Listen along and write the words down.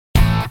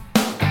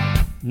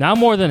Now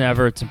more than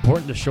ever, it's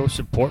important to show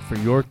support for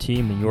your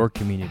team and your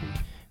community.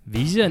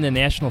 Visa and the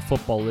National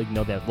Football League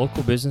know that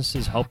local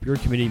businesses help your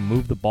community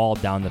move the ball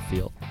down the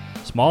field.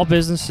 Small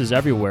businesses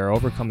everywhere are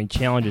overcoming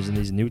challenges in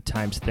these new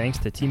times thanks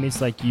to teammates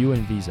like you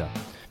and Visa.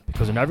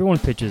 Because when everyone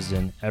pitches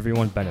in,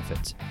 everyone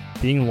benefits.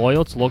 Being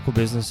loyal to local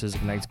businesses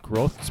ignites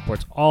growth and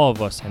supports all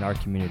of us in our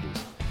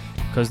communities.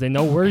 Because they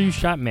know where you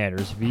shop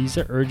matters,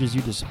 Visa urges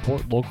you to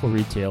support local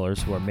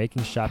retailers who are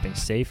making shopping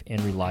safe and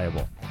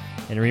reliable.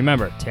 And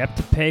remember, tap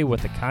to pay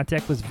with a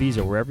contactless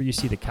Visa wherever you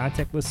see the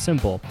contactless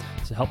symbol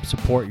to help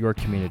support your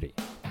community.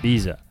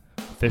 Visa,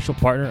 official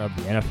partner of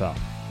the NFL.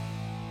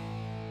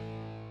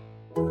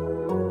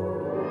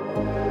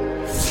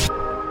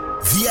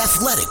 The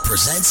Athletic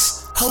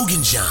presents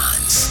Hogan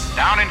Johns.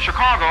 Down in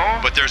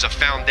Chicago. But there's a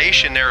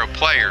foundation there of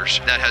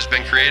players that has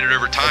been created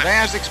over time. The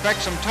Bears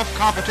expect some tough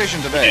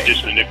competition today. In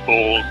addition to Nick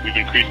Foles, we've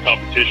increased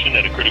competition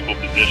at a critical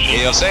position.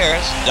 Gale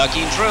Sayers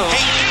ducking through.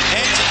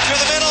 Heads it through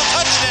the middle,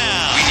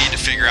 touchdown. We need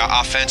to figure out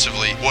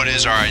offensively what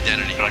is our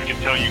identity. I can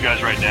tell you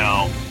guys right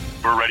now,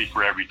 we're ready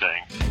for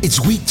everything.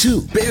 It's week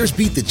 2. Bears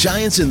beat the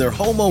Giants in their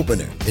home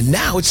opener. And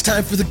now it's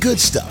time for the good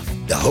stuff.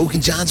 The Hogan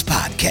Johns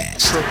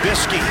Podcast.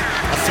 Trubisky,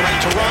 a threat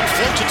to run,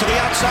 floats it to the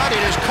outside. It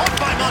is caught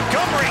by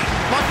Montgomery.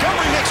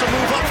 Montgomery makes a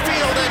move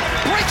upfield and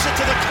breaks it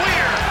to the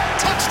clear.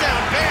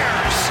 Touchdown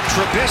Bears.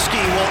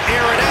 Trubisky will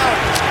air it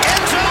out.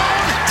 End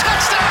zone.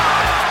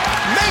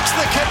 Touchdown. Makes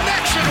the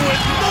connection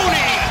with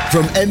Mooney.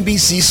 From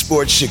NBC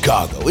Sports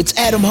Chicago, it's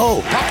Adam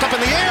Hogue. Popped up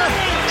in the air,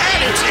 and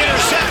it's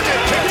intercepted.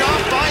 Picked off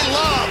by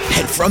Love.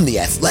 And from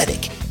The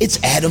Athletic, it's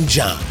Adam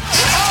Johns.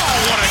 Oh,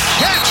 what a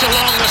catch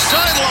along the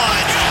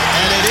sideline.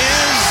 And it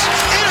is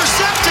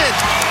intercepted.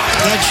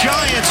 The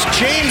Giants,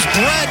 James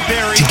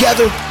Bradbury.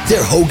 Together,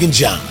 they're Hogan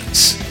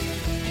Johns.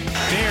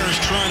 Bears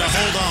trying to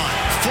hold on.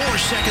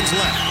 4 seconds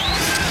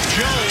left.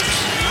 Jones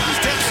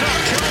steps up.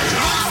 Jones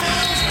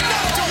falls,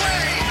 knocked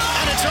away,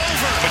 and it's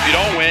over. If you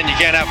don't win, you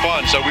can't have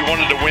fun. So we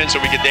wanted to win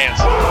so we could dance.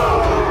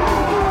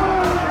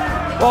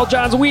 Well,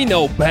 Johns, we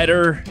know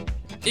better.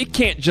 It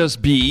can't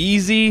just be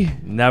easy.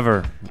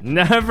 Never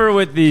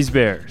with these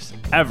Bears.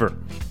 Ever.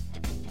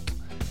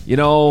 You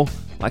know,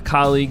 my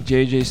colleague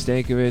JJ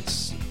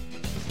Stankovitz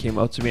came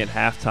up to me at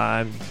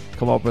halftime,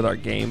 come up with our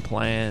game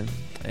plan,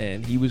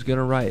 and he was going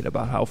to write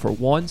about how for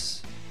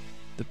once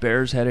the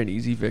Bears had an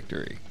easy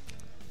victory.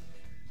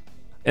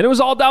 And it was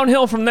all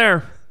downhill from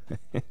there.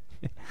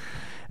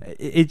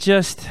 It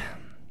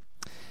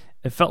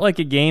felt like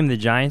a game the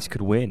Giants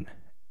could win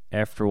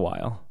after a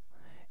while.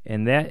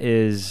 And that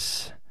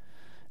is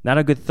not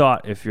a good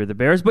thought if you're the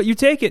Bears, but you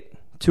take it.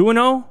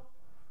 2-0,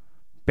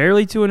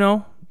 barely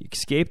 2-0. You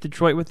escaped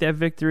Detroit with that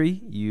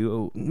victory.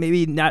 You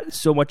maybe not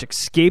so much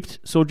escaped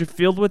Soldier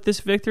Field with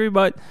this victory,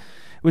 but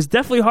it was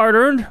definitely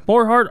hard-earned,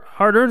 more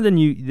hard-earned than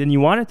you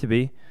want it to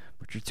be.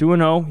 But you're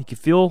 2-0. You can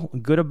feel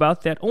good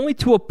about that. Only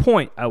to a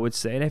point, I would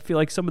say, and I feel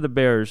like some of the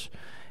Bears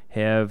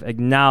have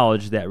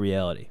acknowledged that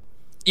reality.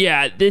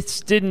 Yeah, this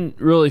didn't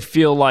really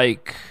feel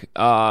like,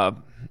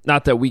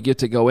 not that we get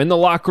to go in the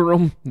locker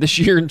room this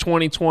year in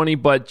 2020,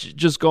 but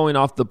just going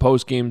off the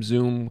post-game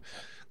Zoom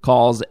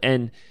calls,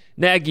 and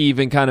Nagy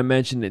even kind of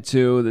mentioned it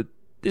too, that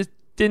it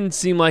didn't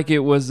seem like it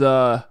was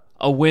a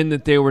win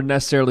that they were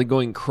necessarily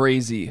going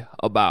crazy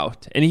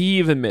about. And he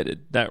even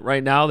admitted that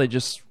right now they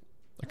just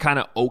are kind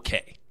of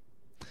okay.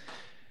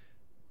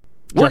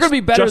 We're going to be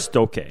better. Just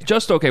okay.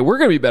 Just okay. We're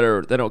going to be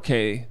better than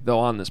okay, though,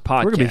 on this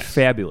podcast. We're going to be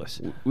fabulous.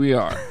 We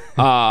are.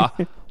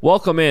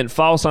 Welcome in.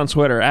 Follow us on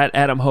Twitter at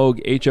Adam Hogue,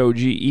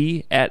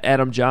 Hoge, at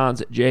Adam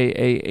Johns,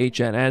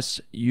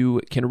 Jahns. You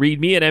can read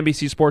me at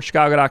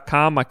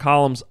NBCSportsChicago.com. My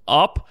column's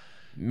up.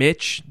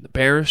 Mitch, the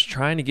Bears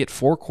trying to get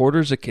 4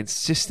 quarters of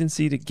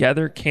consistency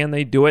together. Can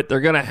they do it? They're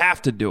going to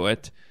have to do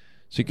it.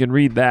 So you can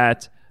read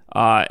that.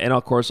 And,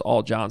 of course,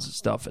 all Johns'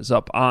 stuff is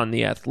up on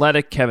The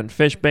Athletic. Kevin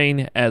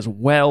Fishbane as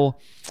well.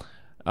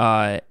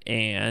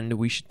 And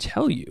we should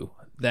tell you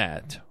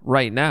that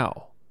right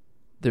now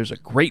there's a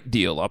great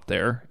deal up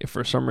there. If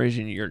for some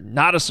reason you're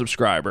not a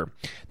subscriber,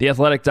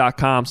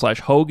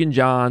 theathletic.com/Hogan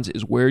Johns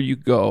is where you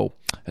go.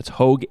 It's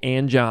Hogue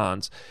and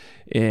Johns.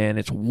 And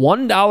it's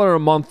 $1 a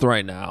month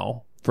right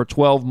now for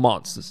 12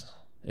 months.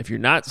 If you're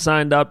not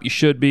signed up, you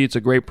should be. It's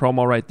a great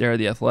promo right there,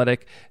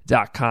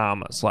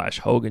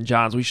 theathletic.com/Hogan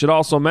Johns. We should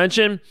also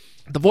mention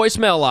the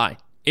voicemail line.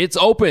 It's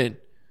open.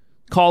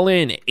 Call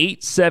in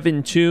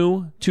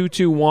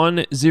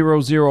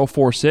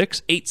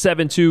 872-221-0046,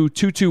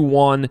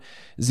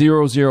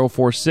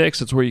 872-221-0046.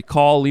 That's where you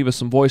call, leave us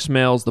some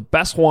voicemails. The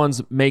best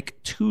ones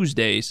make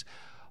Tuesday's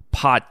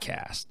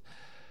podcast.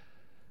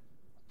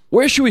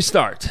 Where should we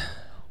start?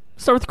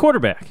 Start with the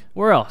quarterback.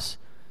 Where else?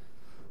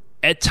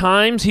 At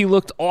times, he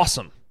looked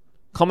awesome.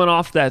 Coming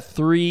off that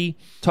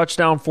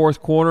 3-touchdown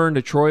fourth quarter in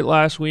Detroit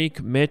last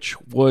week, Mitch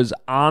was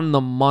on the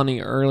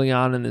money early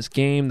on in this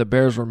game. The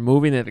Bears were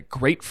moving. They had a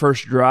great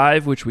first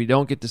drive, which we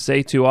don't get to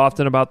say too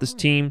often about this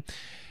team.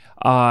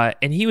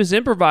 And he was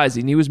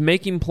improvising. He was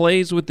making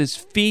plays with his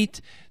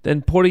feet,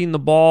 then putting the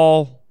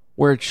ball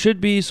where it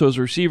should be so his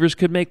receivers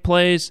could make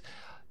plays.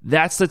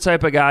 That's the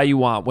type of guy you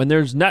want. When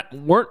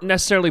weren't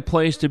necessarily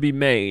plays to be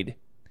made,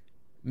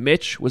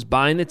 Mitch was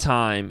buying the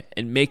time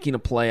and making a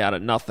play out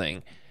of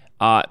nothing.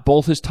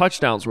 Both his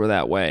touchdowns were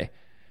that way.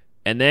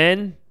 And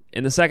then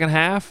in the second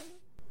half,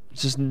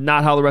 it's just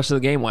not how the rest of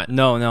the game went.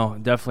 No,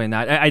 definitely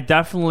not. I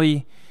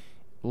definitely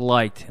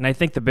liked, and I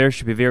think the Bears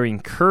should be very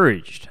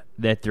encouraged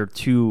that their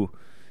 2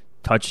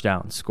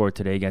 touchdowns scored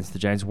today against the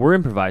Giants were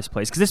improvised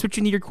plays, because that's what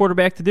you need your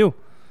quarterback to do.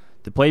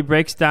 The play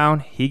breaks down,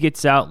 he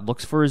gets out,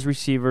 looks for his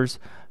receivers,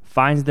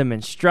 finds them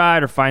in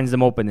stride or finds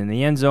them open in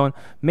the end zone,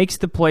 makes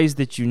the plays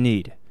that you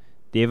need.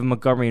 David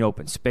Montgomery in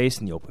open space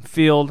in the open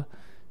field.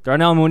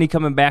 Darnell Mooney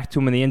coming back to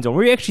him in the end zone,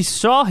 where you actually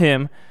saw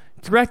him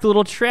direct a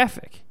little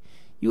traffic.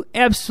 You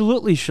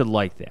absolutely should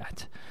like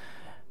that.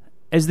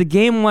 As the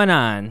game went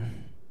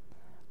on,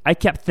 I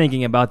kept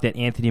thinking about that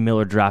Anthony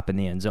Miller drop in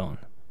the end zone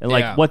and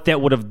what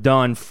that would have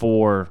done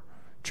for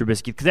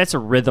Trubisky, because that's a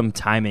rhythm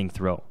timing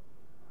throw.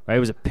 Right? It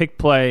was a pick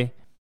play.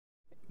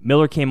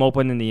 Miller came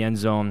open in the end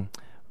zone,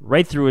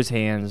 right through his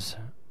hands,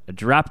 a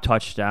drop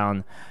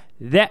touchdown.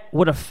 That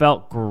would have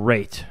felt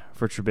great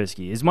for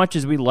Trubisky. As much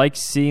as we like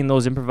seeing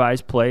those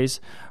improvised plays,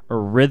 a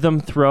rhythm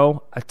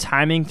throw, a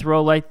timing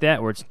throw like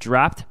that where it's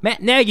dropped.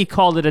 Matt Nagy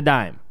called it a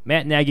dime.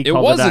 It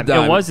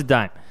was a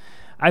dime.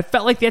 I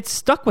felt like that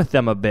stuck with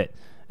them a bit,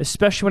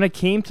 especially when it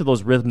came to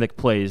those rhythmic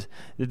plays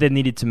that they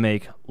needed to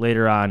make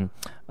later on,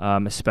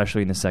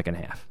 especially in the second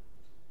half.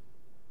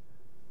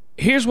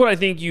 Here's what I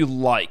think you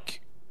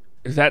like,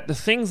 is that the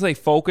things they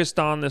focused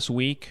on this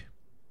week,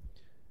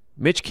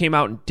 Mitch came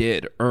out and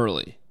did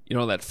early.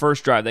 That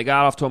first drive, they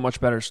got off to a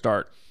much better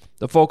start.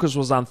 The focus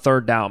was on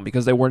third down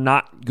because they were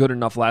not good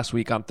enough last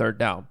week on third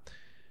down.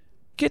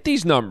 Get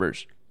these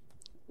numbers.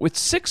 With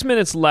 6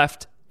 minutes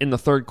left in the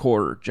third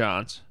quarter,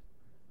 Johns,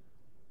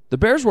 the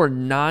Bears were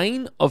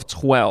 9 of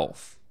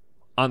 12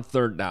 on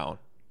third down.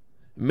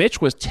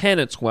 Mitch was 10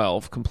 of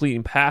 12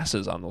 completing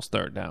passes on those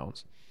third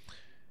downs.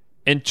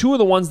 And 2 of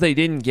the ones they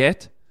didn't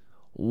get,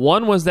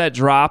 one was that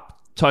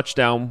drop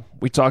touchdown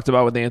we talked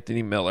about with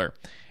Anthony Miller,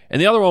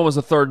 and the other one was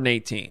a 3rd and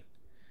 18.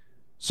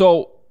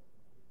 So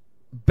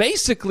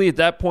basically at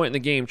that point in the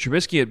game,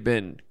 Trubisky had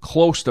been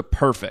close to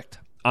perfect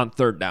on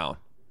third down,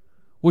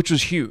 which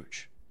was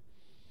huge.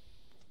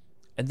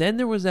 And then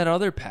there was that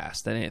other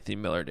pass that Anthony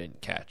Miller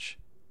didn't catch.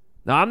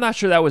 Now, I'm not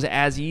sure that was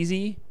as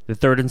easy. The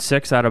 3rd and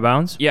 6 out of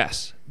bounds?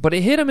 Yes, but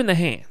it hit him in the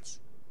hands.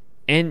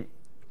 And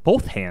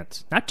both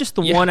hands. Not just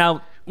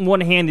the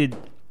one-handed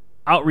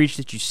outreach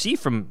that you see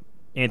from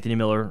Anthony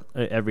Miller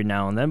every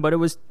now and then, but it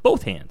was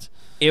both hands.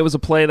 It was a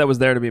play that was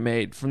there to be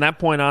made. From that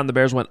point on, the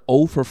Bears went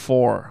 0 for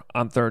 4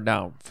 on third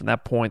down. From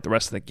that point, the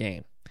rest of the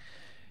game.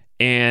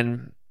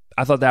 And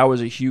I thought that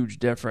was a huge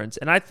difference.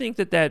 And I think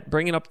that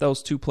bringing up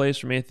those 2 plays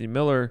from Anthony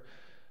Miller,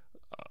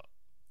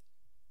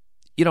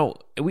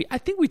 I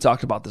think we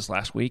talked about this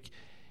last week.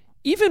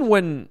 Even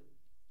when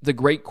the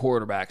great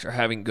quarterbacks are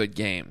having good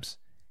games,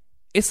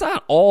 it's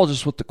not all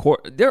just with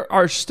there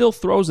are still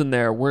throws in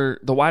there where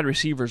the wide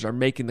receivers are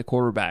making the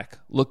quarterback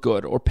look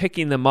good or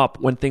picking them up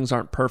when things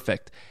aren't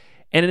perfect.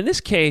 And in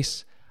this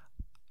case,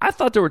 I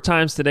thought there were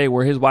times today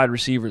where his wide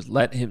receivers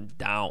let him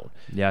down.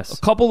 Yes.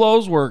 A couple of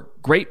those were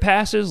great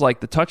passes, like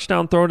the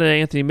touchdown throw to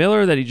Anthony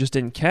Miller that he just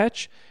didn't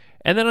catch.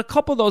 And then a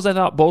couple of those, I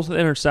thought, both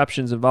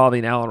interceptions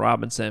involving Allen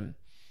Robinson.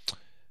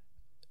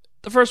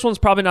 The first one's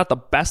probably not the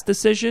best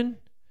decision.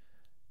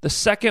 The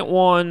second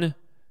one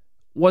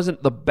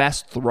wasn't the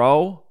best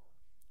throw.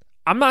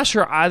 I'm not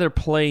sure either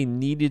play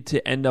needed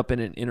to end up in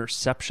an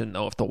interception,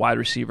 though, if the wide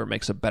receiver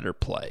makes a better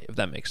play, if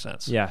that makes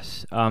sense.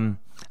 Yes.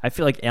 I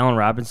feel like Allen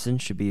Robinson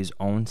should be his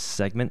own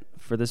segment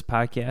for this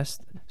podcast.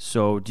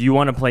 So do you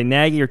want to play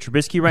Nagy or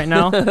Trubisky right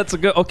now? That's a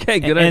good. Okay,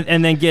 good.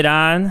 And then get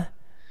on.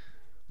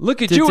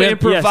 Look at you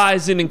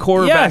improvising and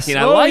quarterbacking. Yes.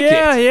 I like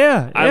it.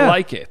 Yeah. I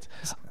like it.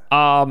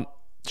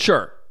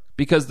 Sure,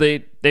 because they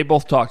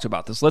both talked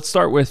about this. Let's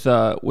start with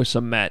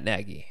some Matt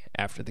Nagy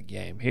after the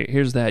game.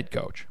 Here's the head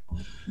coach.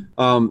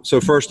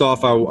 So first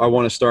off, I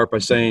want to start by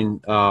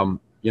saying,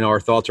 our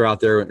thoughts are out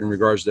there in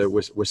regards to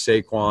with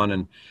Saquon,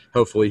 and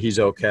hopefully he's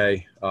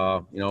okay.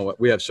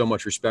 We have so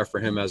much respect for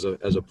him as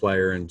a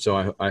player, and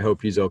so I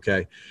hope he's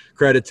okay.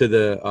 Credit to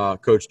the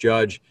Coach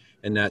Judge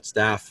and that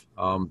staff.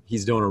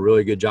 He's doing a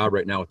really good job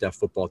right now with that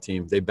football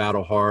team. They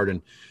battle hard,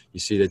 and you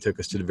see they took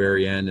us to the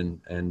very end,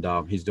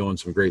 and he's doing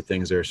some great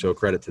things there. So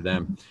credit to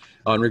them.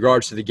 In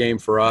regards to the game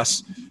for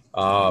us,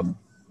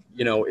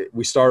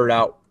 we started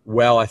out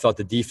well. I thought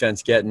the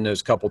defense getting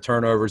those couple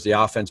turnovers, the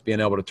offense being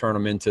able to turn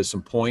them into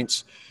some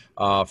points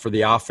for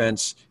the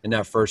offense in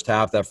that first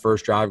half. That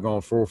first drive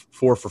going 4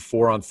 for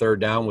 4 on third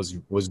down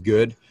was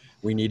good.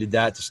 We needed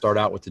that to start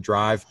out with the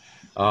drive.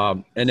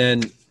 And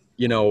then,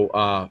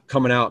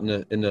 coming out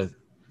in the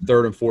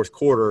third and fourth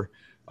quarter,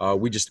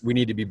 we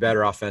need to be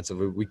better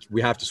offensively.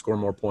 We have to score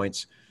more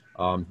points.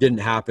 Didn't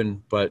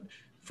happen, but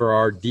for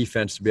our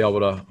defense to be able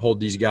to hold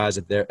these guys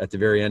at the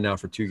very end now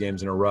for 2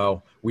 games in a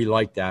row, we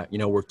like that.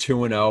 We're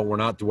 2-0. We're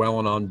not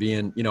dwelling on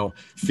being,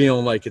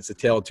 feeling like it's a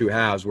tale of two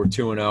halves. We're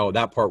 2-0.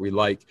 That part we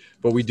like,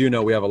 but we do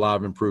know we have a lot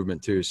of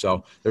improvement too.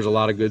 So there's a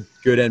lot of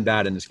good and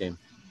bad in this game.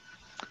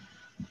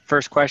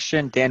 First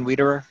question, Dan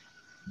Wiederer.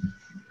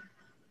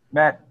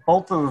 Matt,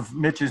 both of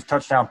Mitch's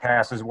touchdown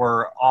passes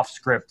were off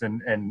script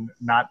and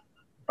not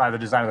by the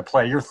design of the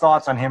play. Your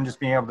thoughts on him just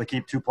being able to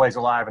keep 2 plays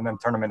alive and then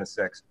turn them into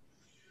 6?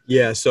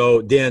 Yeah,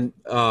 so Dan,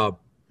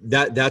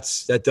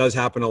 that does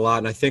happen a lot,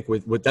 and I think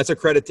with that's a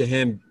credit to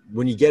him.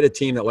 When you get a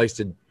team that likes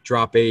to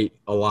drop 8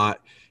 a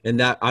lot, and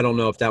that I don't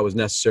know if that was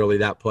necessarily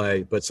that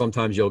play, but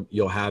sometimes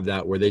you'll have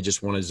that where they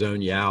just want to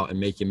zone you out and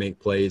make you make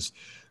plays.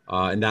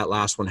 And that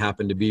last one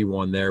happened to be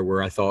one there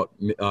where I thought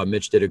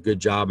Mitch did a good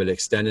job at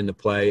extending the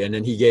play, and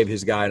then he gave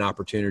his guy an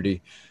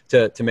opportunity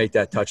to make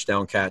that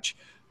touchdown catch.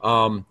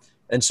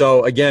 And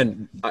so,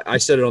 again, I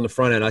said it on the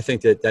front end. I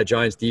think that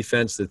Giants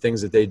defense, the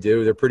things that they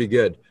do, they're pretty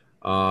good.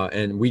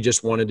 And we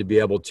just wanted to be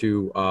able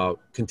to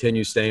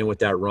continue staying with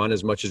that run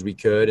as much as we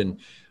could. And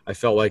I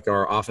felt like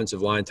our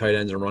offensive line, tight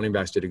ends, and running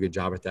backs did a good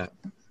job at that.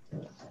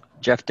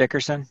 Jeff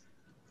Dickerson.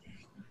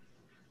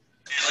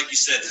 And like you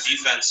said, the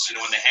defense,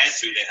 when they had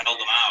to, they held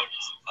them out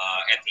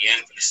at the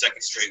end for the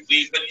second straight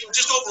week. But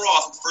just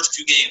overall, for the first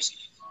 2 games,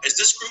 has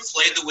this group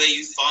played the way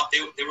you thought they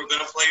were going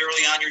to play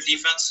early on, your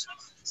defense?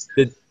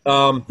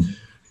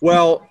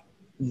 Well,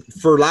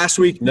 for last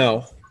week,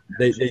 no,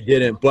 they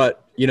didn't.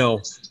 But,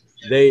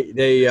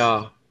 they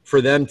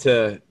for them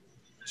to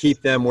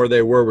keep them where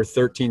they were with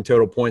 13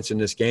 total points in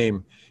this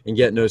game and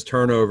getting those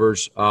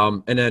turnovers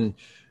and then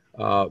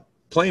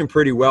playing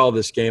pretty well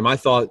this game, I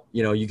thought,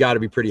 you got to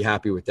be pretty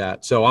happy with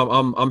that. So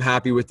I'm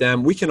happy with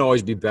them. We can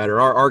always be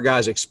better. Our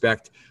guys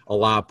expect a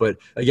lot. But,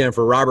 again,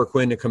 for Robert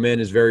Quinn to come in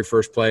his very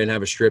first play and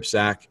have a strip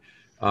sack,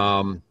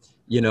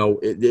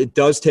 it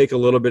does take a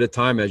little bit of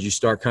time as you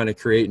start kind of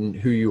creating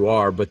who you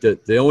are. But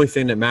the only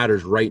thing that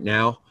matters right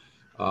now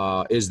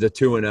is the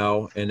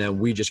 2-0, and then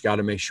we just got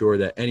to make sure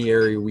that any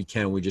area we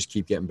can, we just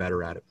keep getting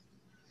better at it.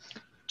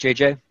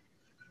 JJ?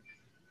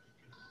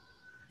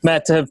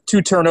 Matt, to have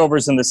 2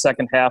 turnovers in the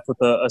second half with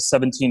a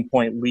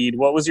 17-point lead,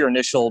 what was your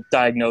initial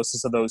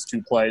diagnosis of those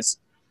 2 plays?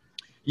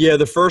 Yeah,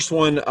 the first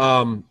one,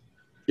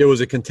 it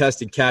was a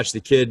contested catch. The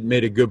kid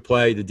made a good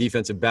play. The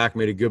defensive back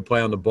made a good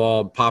play on the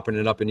ball, popping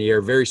it up in the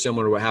air, very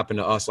similar to what happened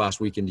to us last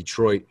week in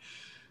Detroit.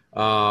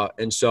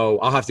 And so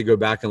I'll have to go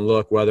back and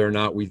look whether or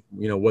not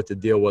what the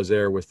deal was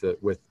there with the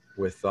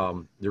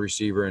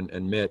receiver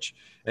and Mitch.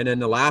 And then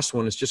the last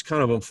one is just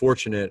kind of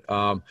unfortunate.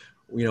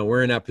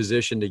 We're in that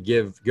position to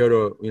go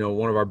to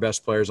one of our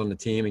best players on the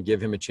team and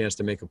give him a chance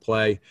to make a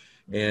play.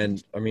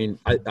 And,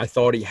 I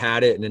thought he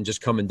had it, and then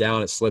just coming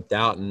down, it slipped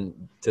out.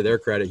 And to their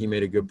credit, he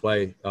made a good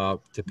play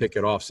to pick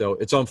it off. So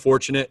it's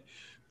unfortunate,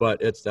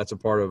 but that's a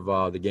part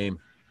of the game.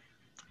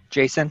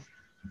 Jason?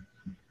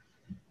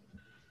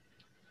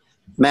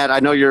 Matt, I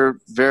know you're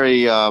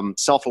very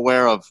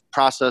self-aware of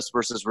process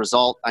versus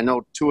result. I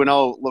know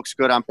 2-0 looks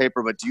good on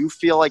paper, but do you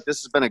feel like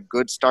this has been a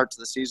good start to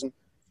the season?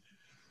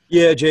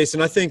 Yeah,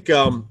 Jason, I think,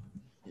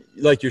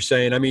 like you're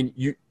saying,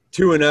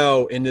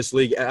 2-0 in this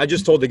league. I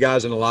just told the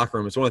guys in the locker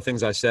room, it's one of the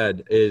things I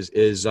said is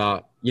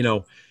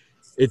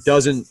it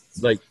doesn't,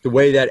 like, the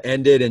way that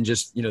ended and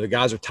just, the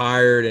guys are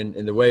tired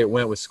and the way it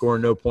went with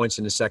scoring no points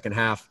in the second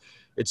half,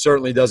 it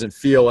certainly doesn't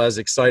feel as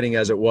exciting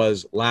as it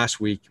was last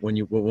week when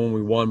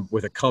we won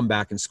with a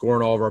comeback and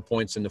scoring all of our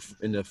points in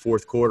the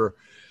fourth quarter.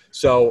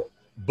 So,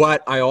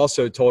 but I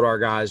also told our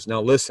guys,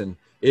 now listen,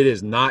 it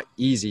is not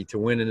easy to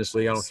win in this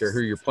league. I don't care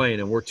who you're playing,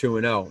 and we're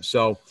 2-0.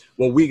 So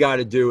what we got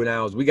to do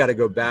now is we got to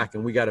go back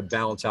and we got to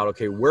balance out,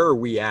 okay, where are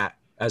we at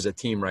as a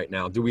team right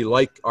now? Do we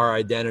like our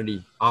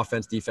identity,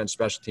 offense, defense,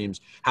 special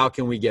teams? How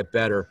can we get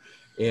better?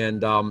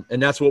 And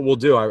that's what we'll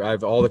do. I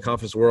have all the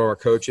confidence in the world, our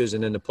coaches,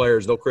 and then the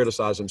players, they'll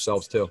criticize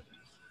themselves too.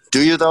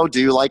 Do you, though?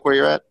 Do you like where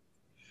you're at?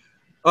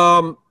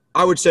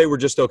 I would say we're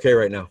just okay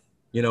right now.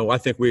 I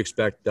think we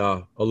expect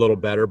a little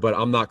better, but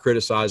I'm not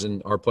criticizing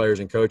our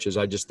players and coaches.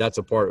 That's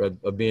a part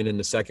of being in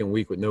the second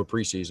week with no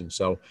preseason.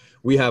 So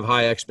we have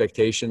high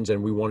expectations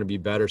and we want to be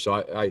better.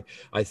 So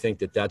I think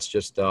that's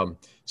just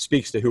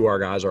speaks to who our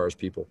guys are as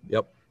people.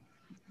 Yep.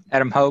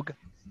 Adam Hogue.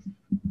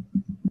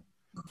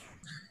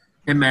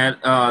 Hey,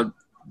 Matt,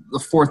 the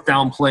 4th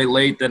down play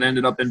late that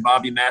ended up in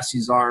Bobby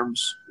Massey's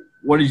arms.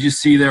 What did you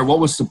see there? What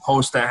was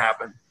supposed to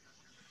happen?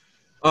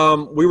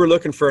 We were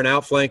looking for an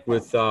outflank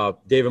with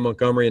David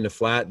Montgomery in the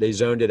flat. They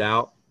zoned it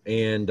out,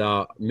 and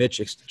Mitch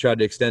tried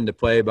to extend the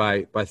play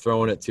by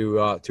throwing it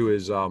to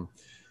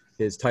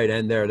his tight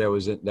end there that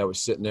was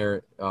sitting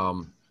there,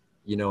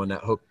 in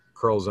that hook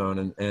curl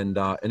zone, and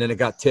then it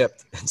got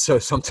tipped. And so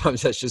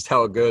sometimes that's just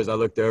how it goes. I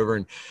looked over,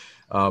 and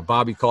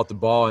Bobby caught the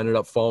ball, ended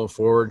up falling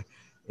forward.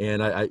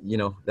 And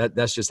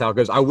that's just how it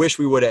goes. I wish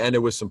we would have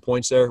ended with some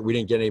points there. We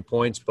didn't get any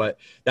points, but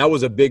that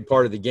was a big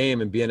part of the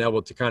game and being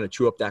able to kind of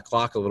chew up that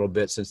clock a little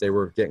bit since they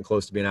were getting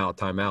close to being out of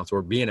timeouts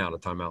or being out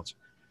of timeouts.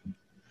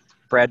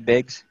 Brad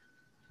Biggs.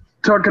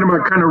 Talking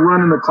about kind of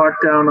running the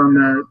clock down on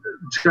the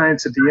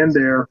Giants at the end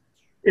there.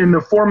 In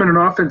the 4-minute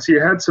offense,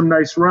 you had some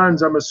nice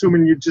runs. I'm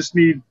assuming you just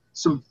need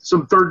some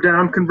third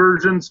down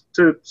conversions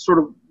to sort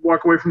of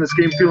walk away from this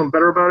game feeling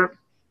better about it.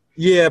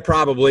 Yeah,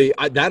 probably.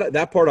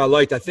 That part I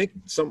liked. I think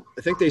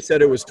they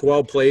said it was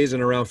 12 plays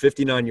and around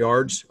 59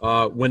 yards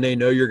when they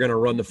know you're going to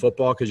run the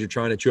football because you're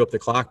trying to chew up the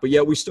clock. But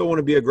yeah, we still want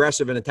to be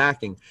aggressive and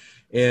attacking.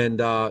 And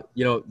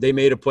they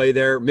made a play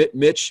there.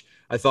 Mitch,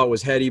 I thought,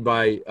 was heady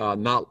by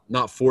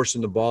not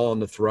forcing the ball on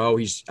the throw.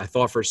 I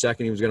thought for a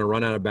second he was going to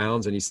run out of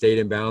bounds, and he stayed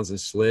in bounds and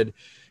slid.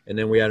 And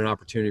then we had an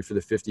opportunity for the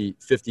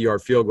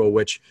 50-yard field goal,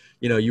 which,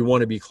 you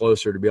want to be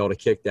closer to be able to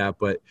kick that,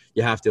 but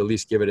you have to at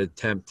least give it an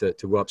attempt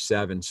to go up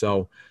 7.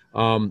 So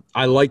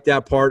I like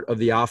that part of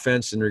the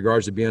offense in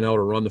regards to being able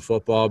to run the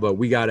football, but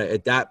we got to,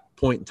 at that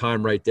point in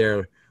time right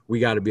there, we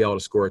got to be able to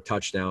score a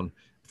touchdown,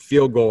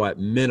 field goal at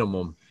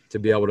minimum, to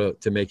be able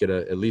to make it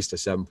at least a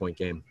 7-point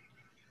game.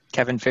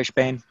 Kevin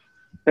Fishbane.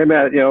 Hey,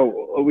 Matt,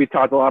 we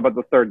talked a lot about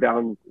the third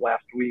down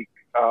last week.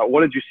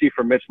 What did you see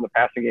from Mitch in the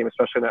passing game,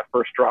 especially in that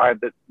first drive,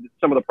 that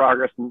some of the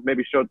progress and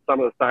maybe showed some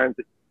of the signs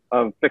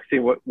of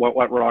fixing what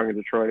went wrong in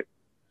Detroit?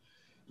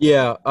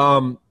 Yeah.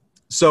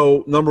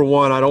 So number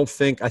one,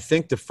 I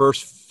think the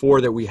first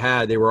 4 that we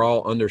had, they were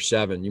all under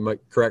 7. You might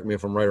correct me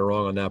if I'm right or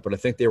wrong on that, but I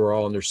think they were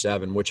all under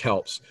 7, which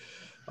helps.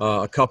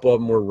 A couple of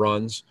them were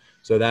runs,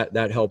 so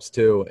that helps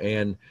too.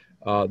 And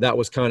that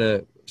was kind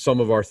of some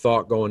of our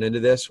thought going into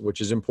this, which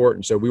is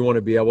important. So we want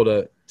to be able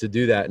to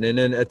do that. And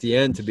then at the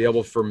end, to be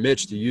able for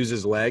Mitch to use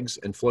his legs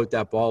and float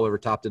that ball over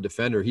top the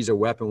defender. He's a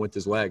weapon with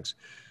his legs.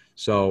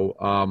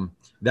 So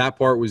that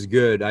part was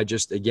good.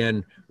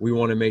 Again, we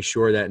want to make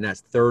sure that in that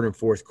third and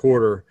fourth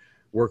quarter,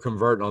 we're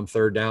converting on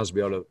third downs to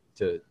be able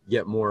to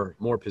get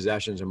more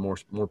possessions and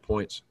more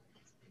points.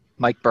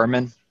 Mike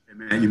Berman. Hey,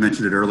 man, you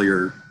mentioned it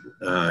earlier,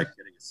 getting a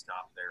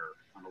stop there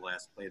on the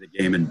last play of the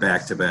game in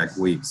back-to-back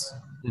weeks.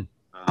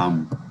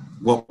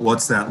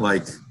 What's that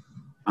like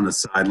on the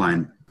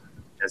sideline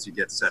as you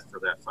get set for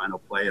that final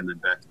play and then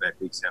back-to-back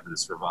weeks having to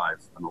survive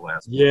on the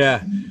last play?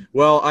 Yeah.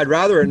 Well, I'd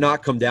rather it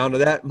not come down to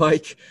that,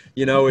 Mike.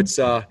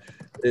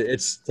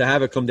 It's to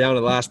have it come down to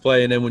the last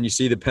play, and then when you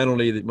see the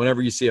penalty,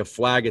 whenever you see a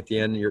flag at the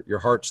end, your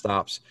heart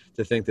stops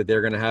to think that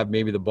they're going to have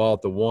maybe the ball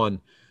at the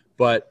 1.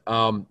 But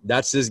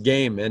that's this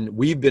game, and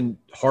we've been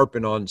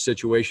harping on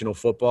situational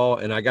football,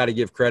 and I got to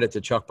give credit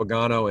to Chuck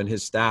Pagano and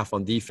his staff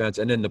on defense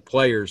and then the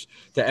players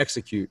to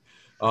execute.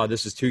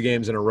 This is 2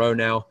 games in a row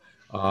now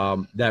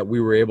that we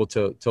were able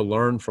to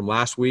learn from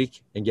last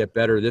week and get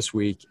better this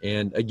week.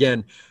 And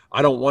again,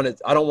 I don't want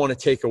to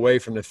take away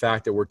from the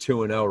fact that we're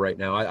 2-0 right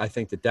now. I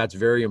think that's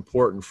very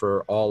important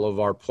for all of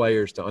our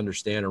players to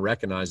understand and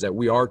recognize that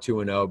we are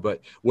 2-0.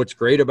 But what's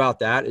great about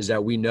that is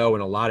that we know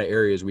in a lot of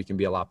areas we can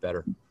be a lot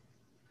better.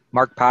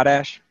 Mark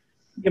Potash.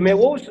 Yeah, man.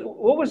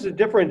 What was the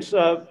difference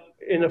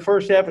in the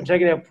first half and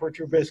second half for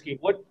Trubisky?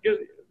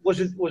 Was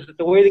it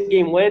the way the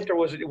game went, or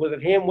was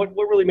it him? What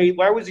really made?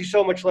 Why was he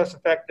so much less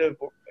effective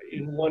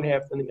in one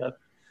half than the other?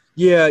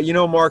 Yeah,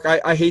 Mark,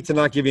 I hate to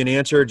not give you an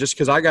answer just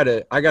because I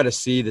gotta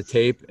see the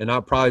tape, and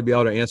I'll probably be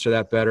able to answer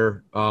that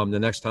better the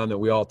next time that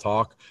we all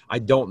talk. I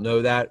don't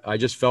know that. I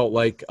just felt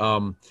like,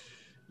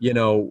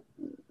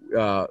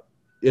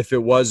 if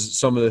it was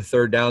some of the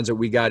third downs that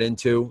we got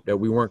into that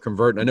we weren't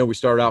converting. I know we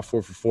started out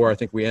 4 for 4. I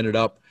think we ended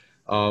up,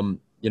 9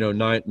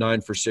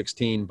 for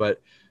 16.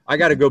 But I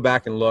got to go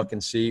back and look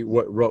and see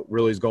what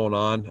really is going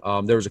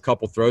on. There was a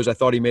couple throws. I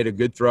thought he made a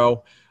good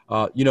throw.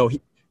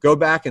 Go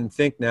back and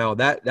think now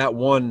that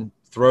one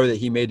throw that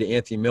he made to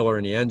Anthony Miller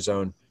in the end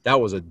zone, that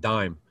was a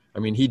dime. I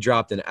mean, he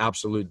dropped an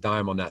absolute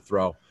dime on that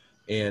throw.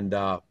 And,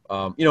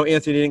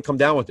 Anthony didn't come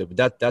down with it,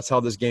 but that's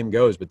how this game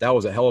goes. But that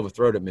was a hell of a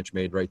throw that Mitch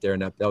made right there,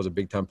 and that was a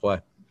big-time play.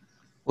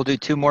 We'll do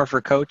 2 more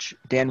for Coach.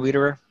 Dan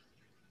Wiederer.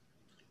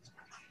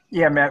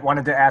 Yeah, Matt,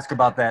 wanted to ask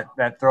about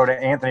that throw to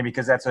Anthony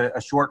because that's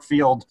a short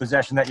field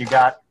possession that you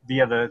got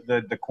via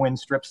the Quinn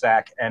strip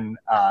sack, and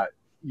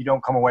you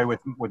don't come away with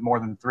more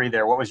than 3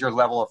 there. What was your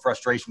level of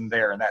frustration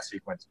there in that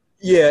sequence?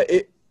 Yeah,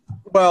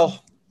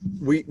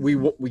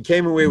 we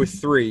came away with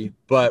 3,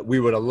 but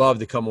we would have loved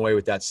to come away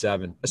with that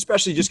 7,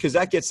 especially just because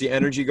that gets the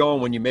energy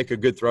going when you make a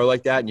good throw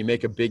like that and you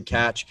make a big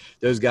catch.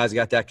 Those guys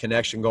got that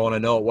connection going. I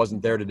know it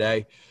wasn't there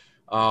today,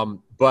 and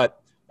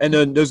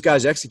then those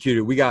guys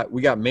executed. We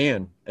got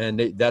man,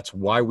 and that's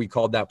why we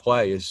called that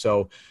play is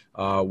so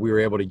we were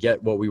able to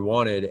get what we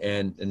wanted,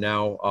 and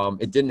now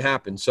it didn't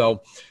happen.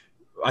 So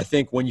I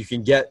think when you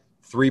can get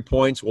 3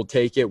 points, we'll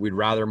take it. We'd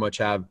rather much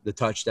have the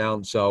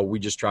touchdown. So we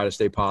just try to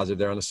stay positive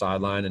there on the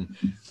sideline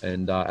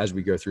and as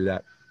we go through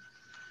that.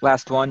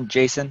 Last one,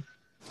 Jason.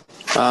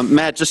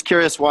 Matt, just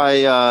curious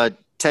why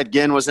Ted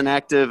Ginn was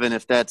inactive and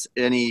if that's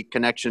any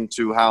connection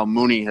to how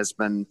Mooney has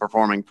been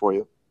performing for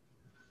you.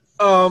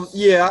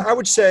 Yeah, I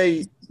would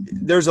say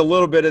there's a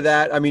little bit of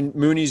that. I mean,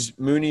 Mooney's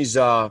he's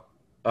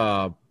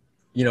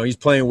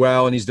playing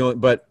well and he's doing,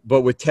 but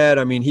with Ted,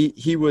 I mean,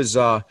 he was,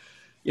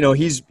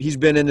 he's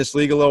been in this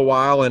league a little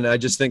while, and I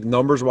just think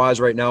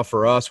numbers-wise right now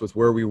for us with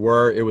where we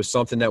were, it was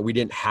something that we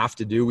didn't have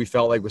to do. We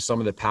felt like with some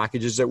of the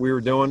packages that we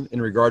were doing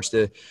in regards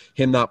to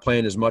him not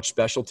playing as much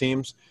special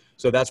teams.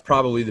 So that's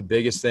probably the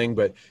biggest thing.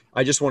 But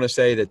I just want to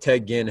say that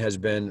Ted Ginn has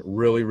been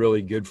really,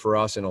 really good for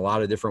us in a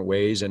lot of different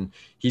ways. And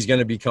he's going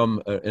to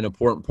become an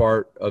important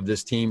part of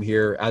this team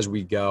here as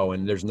we go.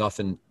 And there's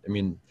nothing,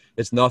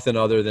 it's nothing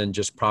other than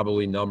just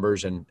probably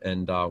numbers and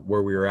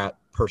where we were at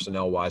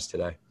personnel-wise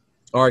today.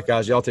 All right,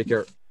 guys, y'all take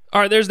care. All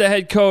right, there's the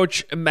head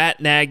coach, Matt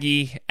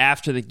Nagy,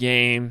 after the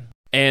game.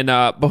 And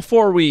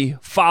before we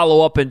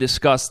follow up and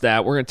discuss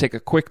that, we're going to take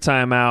a quick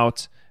time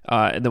out,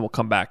 and then we'll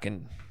come back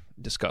and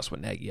discuss what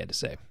Nagy had to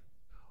say.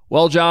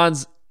 Well,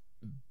 Johns,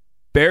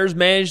 Bears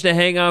managed to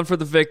hang on for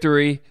the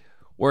victory.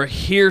 We're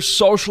here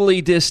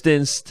socially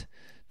distanced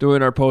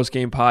doing our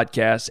post-game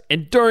podcast.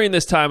 And during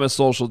this time of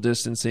social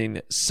distancing,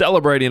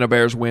 celebrating a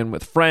Bears win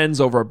with friends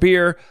over a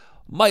beer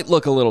might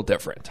look a little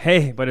different.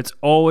 Hey, but it's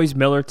always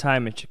Miller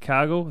time in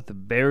Chicago. The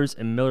Bears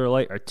and Miller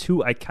Lite are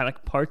two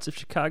iconic parts of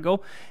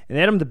Chicago. And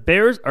Adam, the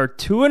Bears are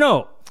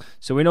 2-0.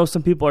 So we know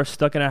some people are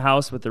stuck in a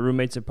house with their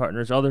roommates and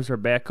partners. Others are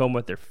back home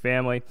with their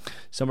family.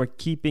 Some are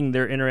keeping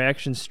their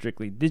interactions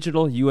strictly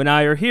digital. You and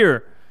I are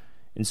here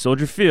in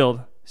Soldier Field,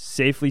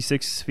 safely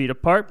 6 feet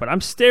apart. But I'm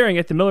staring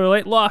at the Miller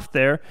Lite loft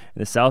there in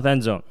the south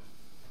end zone.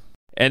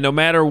 And no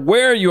matter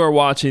where you are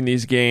watching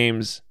these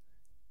games,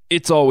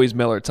 it's always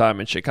Miller time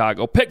in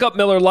Chicago. Pick up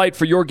Miller Lite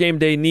for your game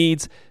day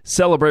needs.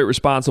 Celebrate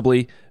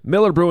responsibly.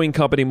 Miller Brewing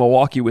Company,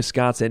 Milwaukee,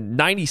 Wisconsin.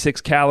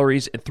 96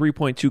 calories and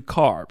 3.2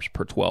 carbs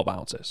per 12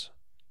 ounces.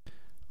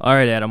 All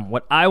right, Adam.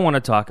 What I want to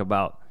talk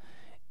about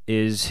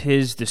is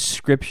his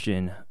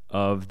description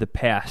of the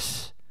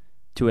pass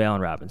to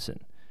Allen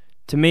Robinson.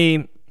 To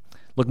me,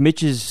 look,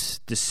 Mitch's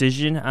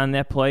decision on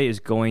that play is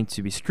going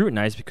to be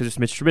scrutinized because it's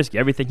Mitch Trubisky.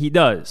 Everything he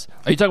does.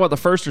 Are you talking about the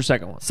first or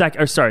second one?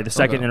 The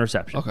second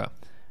interception. Okay.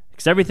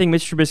 Because everything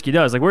Mitch Trubisky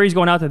does, like where he's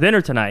going out to dinner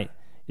tonight,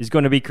 is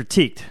going to be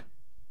critiqued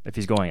if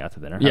he's going out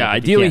to dinner. Yeah,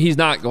 ideally he's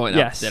not going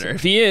out to dinner.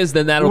 If he is,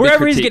 then that'll be critiqued.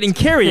 Wherever he's getting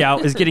carry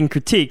out is getting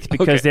critiqued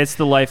because that's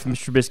the life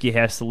Mitch Trubisky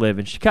has to live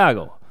in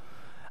Chicago.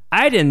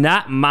 I did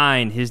not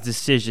mind his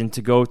decision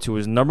to go to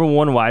his number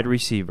one wide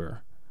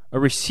receiver, a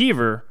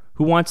receiver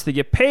who wants to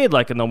get paid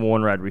like a number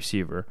one wide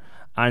receiver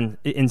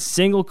in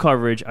single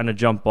coverage on a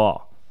jump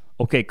ball.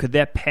 Okay, could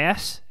that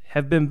pass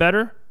have been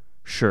better?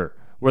 Sure.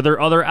 Were there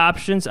other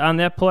options on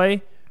that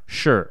play?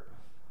 Sure.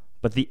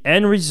 But the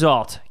end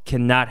result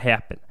cannot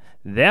happen.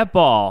 That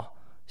ball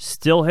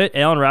still hit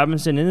Allen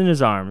Robinson in his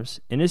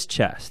arms, in his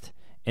chest,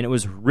 and it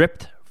was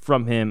ripped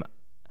from him,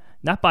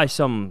 not by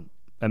some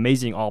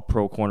amazing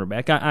all-pro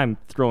cornerback. I'm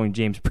throwing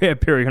James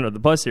Bradbury under the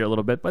bus here a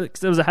little bit, but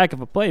it was a heck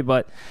of a play.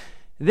 But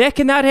that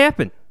cannot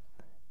happen.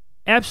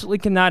 Absolutely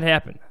cannot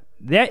happen.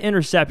 That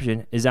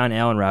interception is on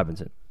Allen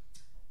Robinson.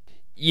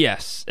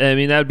 Yes. I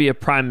mean, that would be a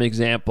prime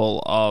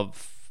example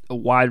of a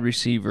wide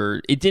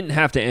receiver. It didn't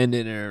have to end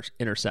in an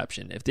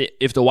interception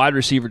if the wide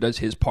receiver does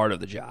his part of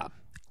the job.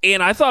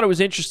 And I thought it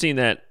was interesting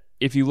that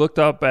if you looked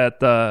up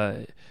at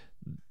the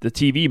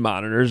TV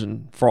monitors,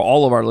 and for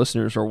all of our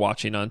listeners who are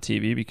watching on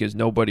TV because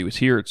nobody was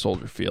here at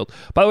Soldier Field.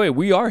 By the way,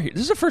 we are here.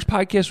 This is the first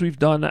podcast we've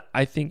done,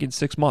 I think, in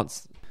 6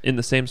 months in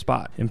the same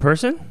spot. In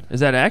person?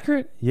 Is that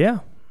accurate? Yeah.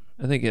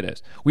 I think it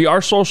is. We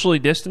are socially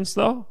distanced,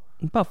 though.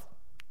 About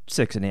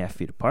 6.5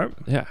 feet apart.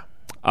 Yeah.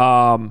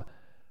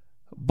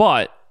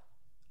 But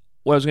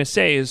what I was going to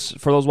say is,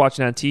 for those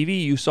watching on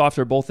TV, you saw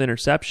after both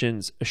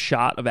interceptions a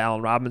shot of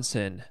Allen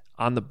Robinson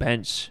on the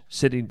bench,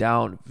 sitting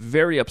down,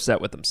 very upset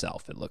with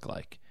himself, it looked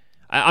like.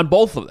 On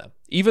both of them.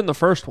 Even the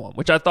first one,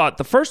 which I thought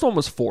the first one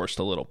was forced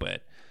a little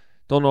bit.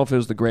 Don't know if it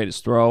was the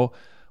greatest throw.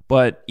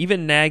 But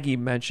even Nagy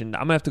mentioned,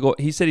 I'm gonna have to go.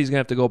 He said he's going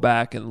to have to go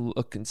back and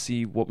look and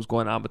see what was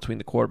going on between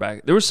the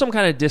quarterback. There was some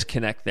kind of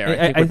disconnect there,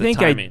 I think the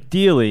timing.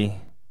 Ideally,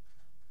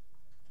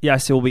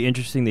 yes, it will be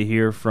interesting to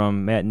hear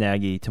from Matt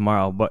Nagy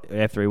tomorrow, but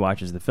after he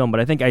watches the film. But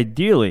I think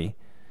ideally,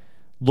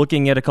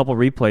 looking at a couple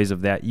replays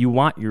of that, you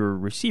want your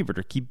receiver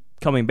to keep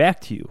coming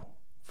back to you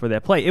for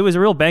that play. It was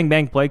a real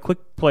bang-bang play,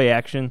 quick play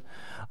action.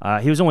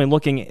 He was only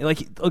looking look,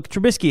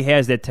 Trubisky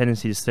has that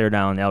tendency to stare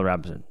down Allen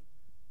Robinson.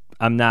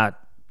 I'm not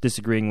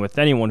disagreeing with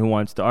anyone who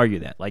wants to argue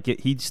that.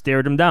 He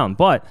stared him down,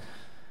 but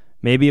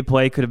maybe a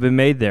play could have been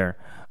made there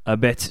a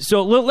bit.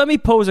 So let me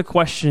pose a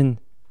question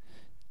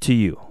to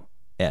you,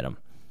 Adam.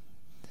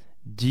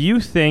 Do you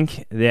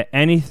think that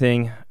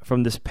anything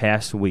from this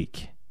past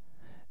week,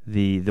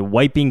 the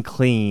wiping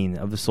clean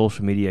of the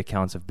social media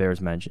accounts of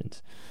Bears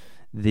mentions,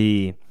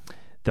 the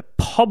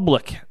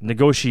public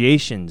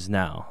negotiations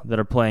now that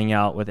are playing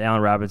out with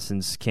Allen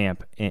Robinson's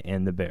camp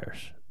and the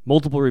Bears,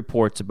 multiple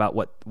reports about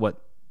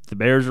what the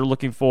Bears are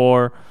looking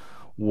for,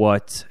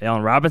 what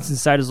Allen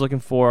Robinson's side is looking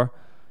for,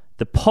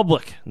 the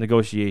public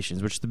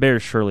negotiations, which the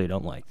Bears surely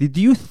don't like.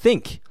 Do you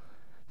think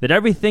that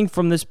everything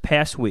from this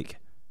past week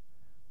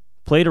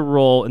played a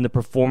role in the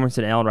performance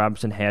that Allen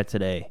Robinson had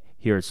today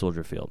here at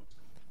Soldier Field?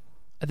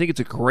 I think it's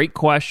a great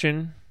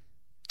question.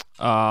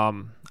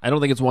 I don't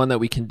think it's one that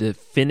we can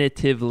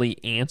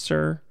definitively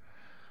answer,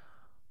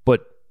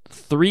 but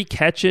 3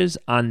 catches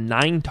on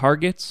 9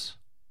 targets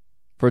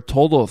for a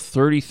total of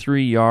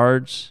 33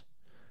 yards,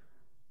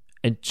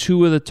 and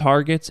 2 of the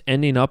targets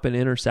ending up in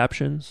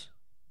interceptions,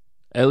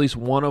 at least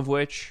one of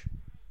which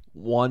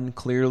one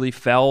clearly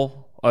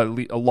fell, a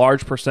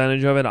large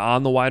percentage of it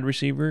on the wide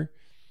receiver.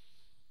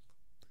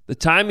 The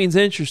timing's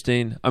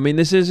interesting. I mean,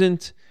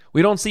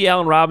 we don't see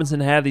Allen Robinson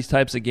have these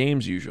types of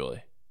games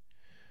usually.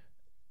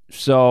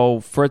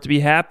 So for it to be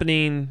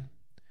happening,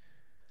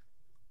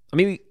 I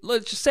mean,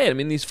 let's just say it. I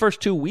mean, these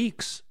first 2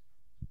 weeks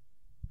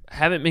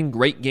haven't been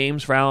great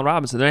games for Allen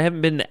Robinson. There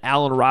haven't been the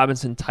Allen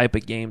Robinson type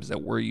of games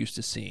that we're used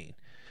to seeing.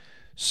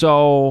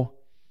 So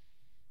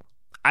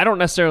I don't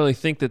necessarily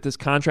think that this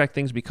contract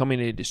thing's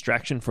becoming a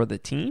distraction for the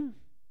team.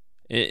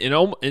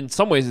 In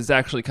some ways, it's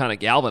actually kind of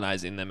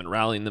galvanizing them and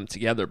rallying them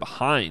together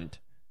behind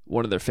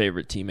one of their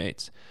favorite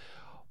teammates.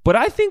 But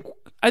I think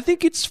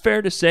it's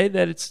fair to say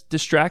that it's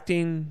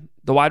distracting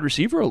the wide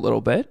receiver a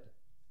little bit.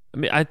 I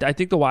mean, I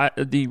think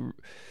the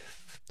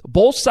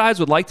both sides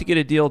would like to get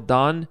a deal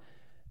done,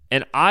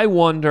 and I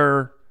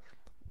wonder,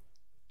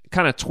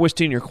 kind of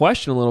twisting your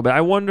question a little bit,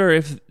 I wonder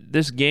if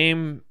this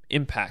game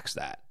impacts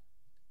that.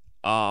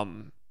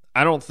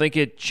 I don't think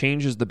it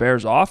changes the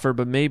Bears' offer,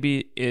 but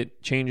maybe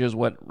it changes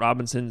what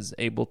Robinson's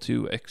able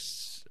to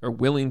or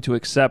willing to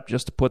accept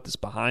just to put this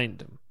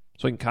behind him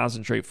so he can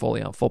concentrate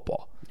fully on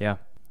football. Yeah.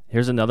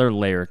 Here's another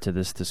layer to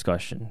this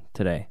discussion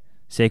today.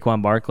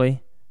 Saquon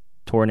Barkley,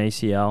 torn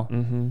ACL.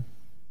 Mm-hmm.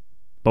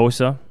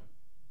 Bosa,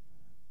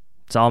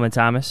 Solomon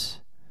Thomas,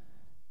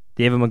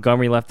 David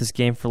Montgomery left this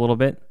game for a little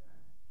bit.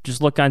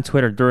 Just look on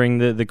Twitter during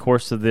the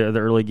course of the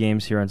early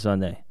games here on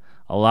Sunday.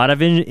 A lot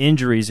of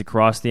injuries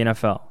across the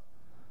NFL.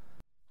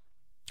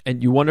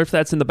 And you wonder if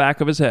that's in the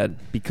back of his head.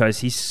 Because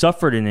he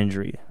suffered an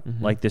injury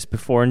like this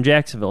before in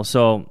Jacksonville.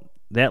 So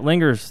that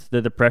lingers.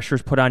 The pressure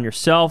is put on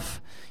yourself.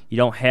 You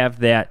don't have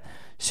that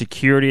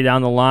security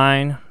down the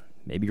line.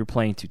 Maybe you're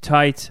playing too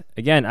tight.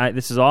 Again,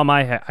 this is all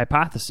my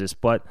hypothesis,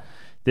 but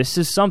this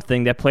is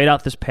something that played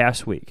out this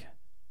past week.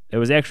 It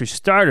was actually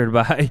started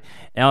by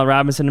Allen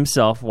Robinson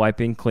himself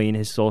wiping clean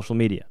his social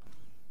media.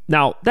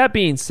 Now, that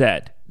being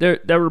said, the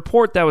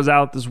report that was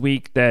out this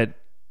week that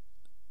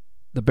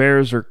the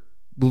Bears are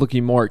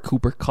looking more at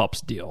Cooper Kupp's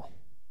deal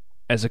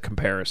as a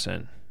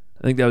comparison.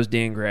 I think that was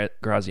Dan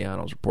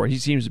Graziano's report. He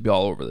seems to be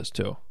all over this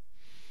too.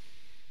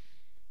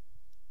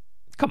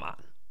 Come on.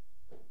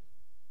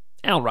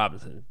 Allen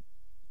Robinson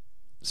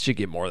should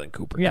get more than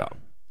Cooper Kupp.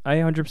 I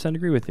 100%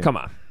 agree with you. Come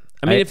on.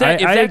 I mean, if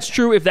that's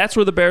true, if that's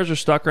where the Bears are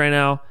stuck right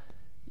now,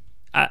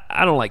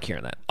 I don't like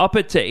hearing that. Up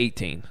it to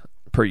 18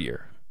 per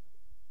year.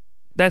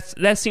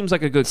 That seems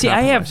like a good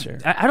compromise here.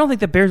 I don't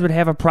think the Bears would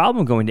have a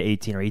problem going to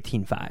 18 or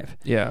 18.5.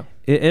 Yeah.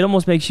 It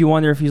almost makes you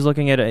wonder if he's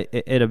looking at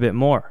it a bit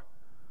more.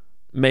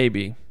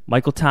 Maybe.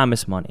 Michael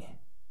Thomas money.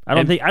 I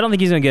don't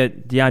think he's going to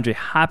get DeAndre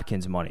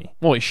Hopkins money.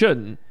 Well, he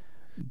shouldn't.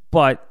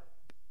 But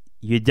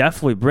you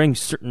definitely bring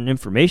certain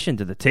information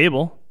to the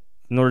table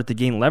in order to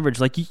gain leverage.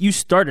 Like you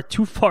start at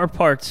too far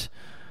apart,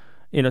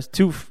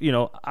 two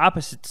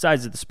opposite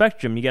sides of the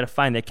spectrum. You got to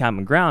find that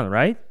common ground,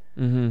 right?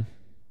 Mm-hmm.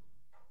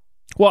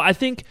 Well, I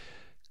think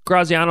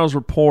Graziano's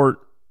report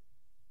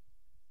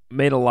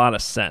made a lot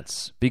of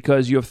sense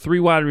because you have three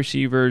wide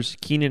receivers,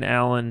 Keenan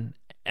Allen,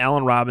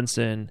 Allen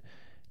Robinson,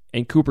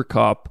 and Cooper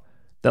Kupp,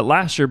 that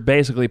last year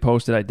basically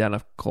posted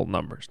identical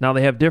numbers. Now,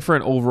 they have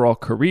different overall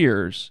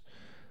careers,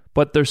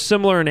 but they're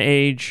similar in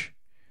age.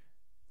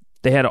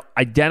 They had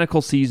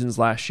identical seasons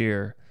last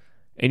year,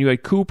 and you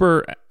had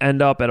Cooper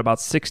end up at about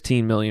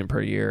 $16 million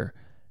per year,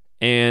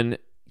 and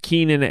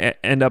Keenan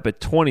end up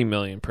at $20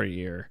 million per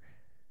year.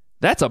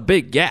 That's a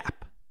big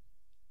gap.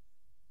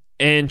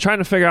 And trying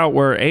to figure out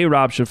where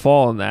A-Rob should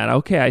fall in that,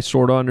 okay, I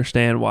sort of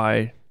understand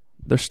why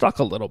they're stuck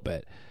a little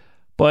bit.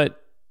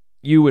 But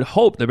you would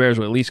hope the Bears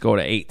would at least go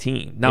to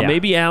 18. Now,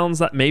 maybe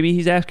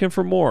he's asking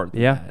for more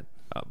than that.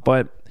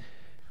 But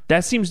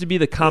that seems to be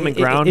the common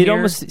ground here. It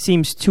almost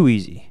seems too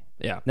easy.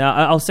 Yeah. Now,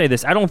 I'll say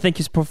this. I don't think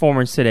his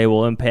performance today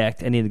will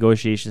impact any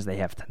negotiations they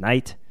have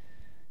tonight,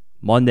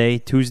 Monday,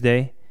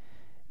 Tuesday.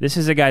 This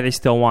is a guy they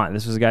still want.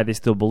 This is a guy they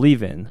still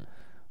believe in.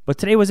 But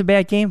today was a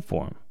bad game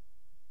for him.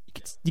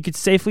 You could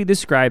safely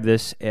describe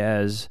this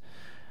as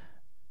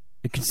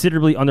a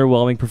considerably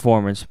underwhelming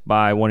performance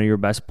by one of your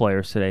best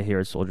players today here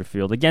at Soldier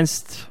Field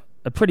against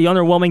a pretty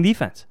underwhelming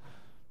defense.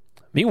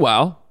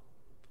 Meanwhile,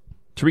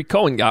 Tariq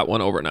Cohen got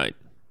one overnight.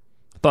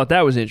 I thought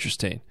that was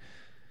interesting.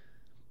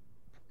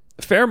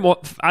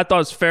 I thought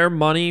it's fair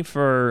money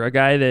for a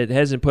guy that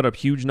hasn't put up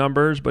huge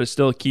numbers, but is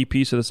still a key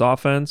piece of this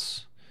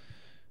offense.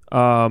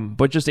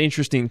 But just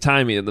interesting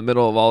timing in the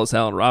middle of all this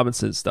Allen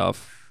Robinson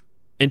stuff.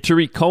 And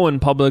Tariq Cohen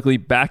publicly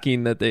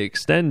backing that they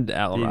extend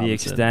Allen Robinson. The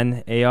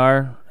extend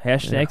AR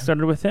hashtag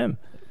started with him.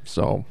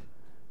 So,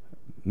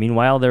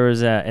 meanwhile, there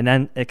was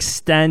an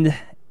extend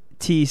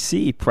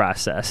TC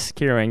process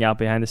carrying out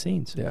behind the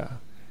scenes. Yeah.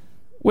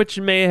 Which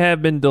may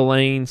have been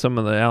delaying some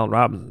of the Allen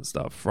Robinson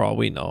stuff, for all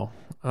we know.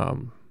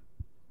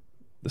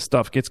 The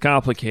stuff gets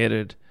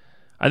complicated.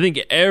 I think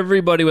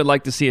everybody would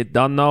like to see it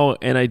done, though,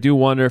 and I do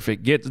wonder if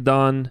it gets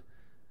done.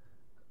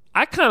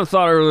 I kind of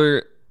thought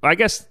earlier, I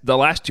guess the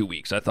last 2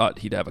 weeks, I thought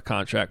he'd have a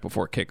contract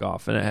before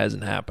kickoff, and it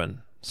hasn't happened.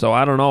 So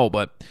I don't know,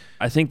 but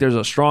I think there's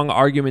a strong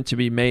argument to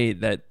be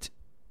made that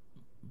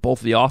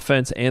both the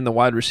offense and the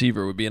wide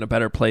receiver would be in a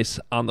better place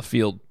on the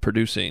field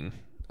producing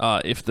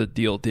if the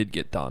deal did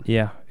get done.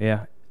 Yeah.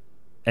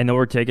 I know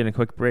we're taking a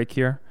quick break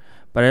here,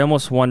 but I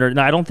almost wonder.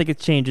 Now, I don't think it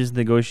changes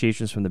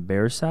negotiations from the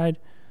Bears side,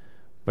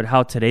 but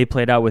how today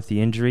played out with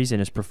the injuries and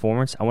his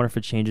performance, I wonder if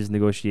it changes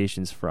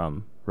negotiations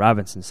from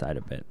Robinson's side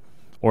a bit.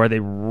 Or are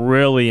they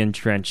really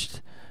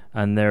entrenched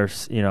on their,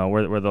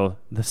 where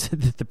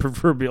the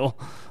proverbial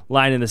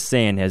line in the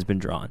sand has been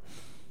drawn?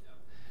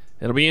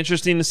 It'll be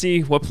interesting to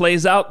see what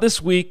plays out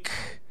this week.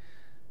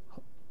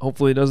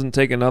 Hopefully it doesn't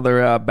take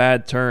another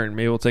bad turn.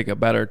 Maybe we'll take a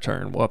better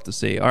turn. We'll have to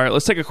see. All right,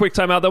 let's take a quick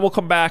timeout. Then we'll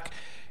come back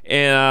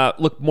and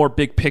look more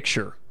big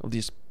picture of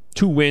these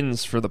 2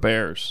 wins for the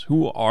Bears,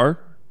 who are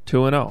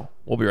 2-0.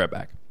 We'll be right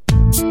back.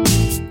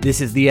 This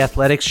is The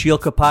Athletics' Sheil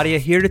Kapadia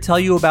here to tell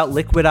you about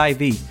Liquid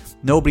IV.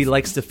 Nobody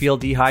likes to feel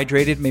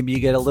dehydrated. Maybe you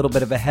get a little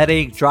bit of a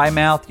headache, dry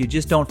mouth, you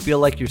just don't feel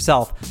like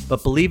yourself.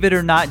 But believe it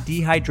or not,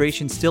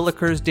 dehydration still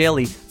occurs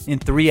daily in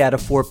 3 out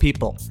of 4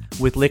 people.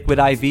 With Liquid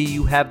IV,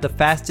 you have the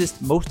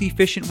fastest, most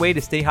efficient way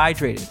to stay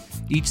hydrated.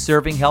 Each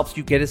serving helps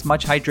you get as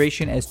much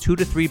hydration as 2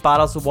 to 3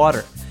 bottles of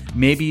water.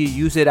 Maybe you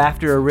use it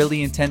after a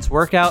really intense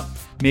workout.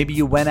 Maybe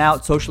you went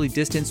out socially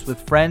distanced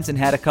with friends and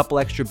had a couple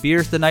extra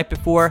beers the night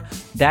before.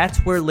 That's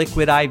where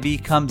Liquid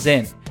IV comes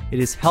in. It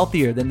is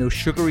healthier than those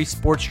sugary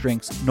sports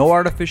drinks, no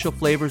artificial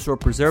flavors or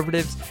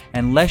preservatives,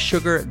 and less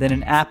sugar than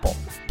an apple.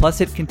 Plus,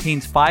 it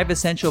contains 5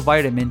 essential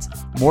vitamins,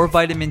 more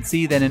vitamin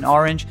C than an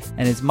orange,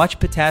 and as much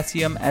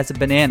potassium as a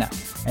banana.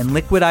 And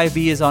Liquid IV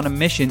is on a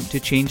mission to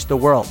change the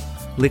world.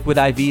 Liquid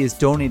IV is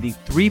donating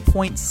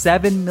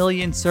 3.7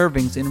 million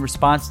servings in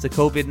response to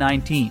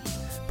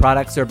COVID-19.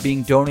 Products are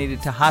being donated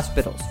to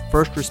hospitals,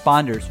 first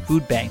responders,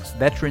 food banks,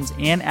 veterans,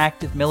 and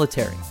active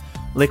military.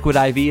 Liquid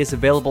IV is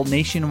available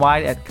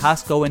nationwide at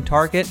Costco and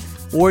Target,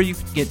 or you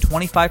can get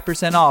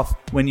 25% off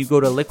when you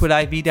go to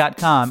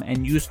liquidiv.com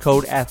and use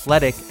code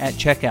ATHLETIC at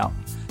checkout.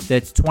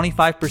 That's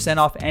 25%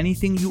 off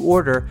anything you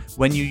order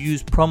when you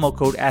use promo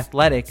code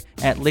ATHLETIC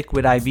at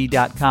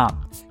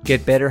liquidiv.com.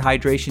 Get better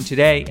hydration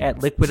today at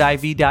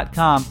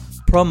liquidiv.com,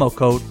 promo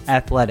code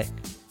ATHLETIC.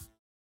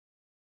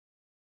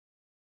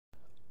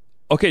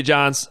 Okay,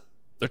 Johns,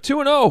 they're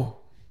 2-0. I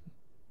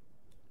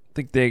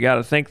think they got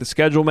to thank the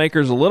schedule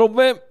makers a little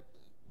bit.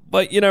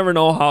 But you never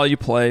know how you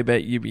play.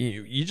 But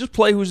you just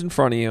play who's in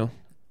front of you.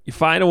 You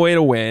find a way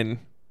to win.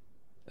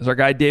 As our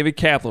guy David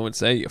Kaplan would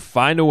say, you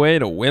find a way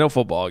to win a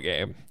football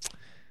game.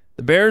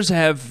 The Bears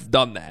have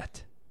done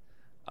that.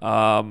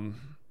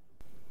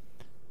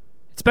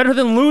 It's better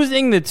than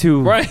losing the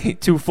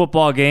two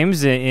football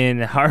games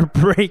in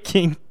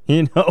heartbreaking,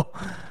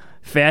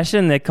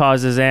 fashion that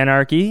causes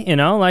anarchy.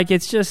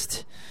 It's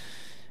just.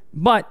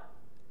 But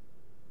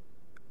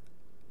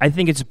I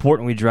think it's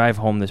important we drive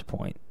home this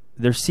point.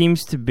 There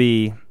seems to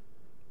be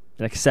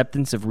an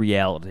acceptance of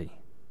reality.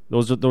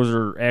 Those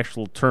are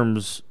actual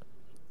terms,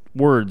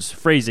 words,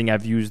 phrasing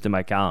I've used in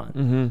my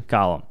column.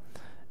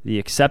 The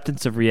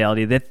acceptance of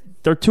reality that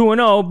they're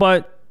 2-0,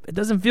 but it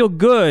doesn't feel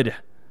good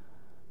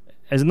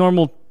as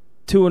normal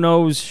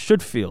 2-0s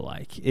should feel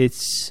like.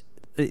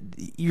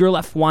 You're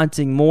left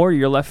wanting more.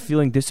 You're left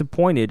feeling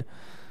disappointed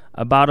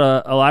about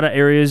a lot of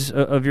areas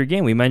of your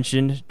game. We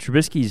mentioned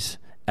Trubisky's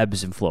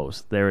ebbs and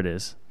flows. There it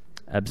is,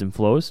 ebbs and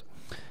flows.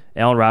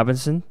 Allen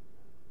Robinson,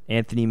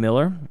 Anthony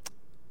Miller.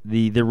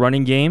 The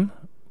running game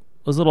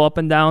was a little up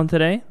and down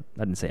today.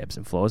 I didn't say ebbs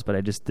and flows, but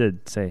I just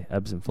did say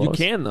ebbs and flows.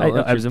 You can,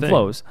 though. Ebbs and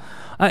flows.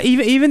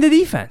 Even the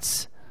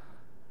defense.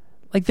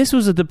 Like, this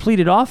was a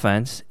depleted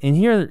offense, and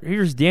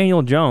here's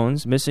Daniel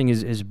Jones missing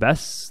his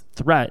best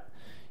threat,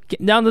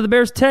 getting down to the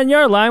Bears'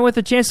 10-yard line with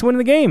a chance to win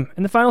the game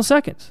in the final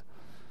seconds.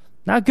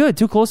 Not good.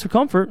 Too close for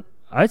comfort,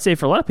 I'd say,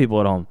 for a lot of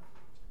people at home.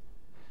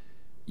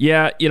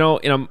 Yeah, in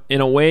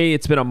a way,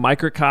 it's been a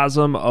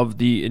microcosm of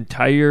the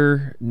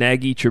entire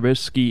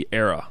Nagy-Trubisky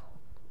era.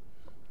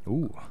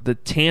 Ooh. The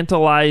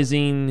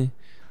tantalizing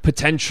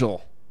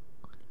potential,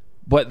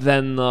 but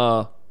then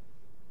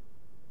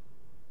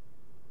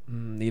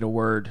need a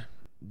word.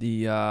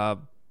 The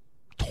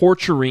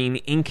torturing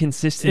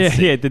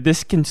inconsistency. Yeah, the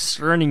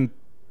disconcerting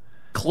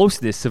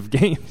closeness of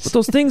games. But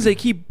those things, they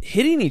keep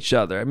hitting each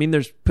other. I mean,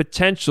 there's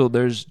potential.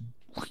 There's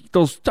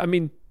those. I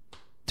mean,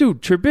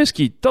 dude,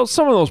 Trubisky.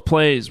 Some of those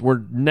plays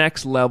were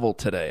next level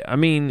today. I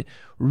mean,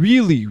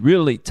 really,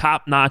 really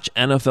top-notch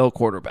NFL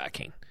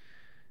quarterbacking.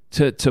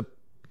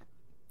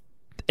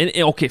 And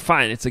okay,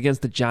 fine. It's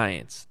against the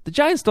Giants. The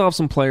Giants still have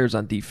some players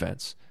on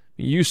defense.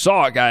 You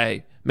saw a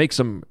guy make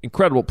some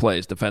incredible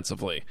plays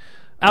defensively.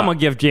 I'm gonna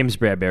give James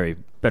Bradbury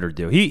better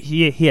due.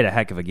 He had a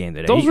heck of a game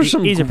today. Those were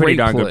some. He's a pretty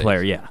darn plays. Good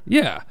player. Yeah.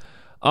 Yeah.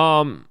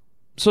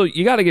 So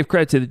you got to give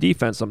credit to the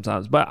defense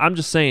sometimes, but I'm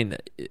just saying,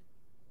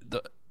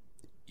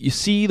 you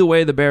see the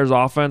way the Bears'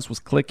 offense was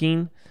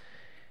clicking,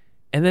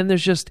 and then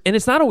and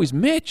it's not always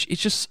Mitch.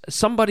 It's just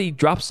somebody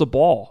drops the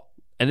ball,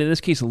 and in this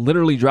case,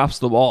 literally drops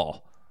the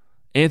ball.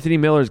 Anthony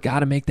Miller's got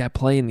to make that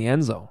play in the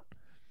end zone,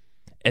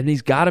 and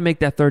he's got to make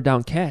that third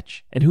down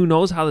catch. And who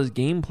knows how this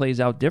game plays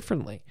out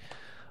differently.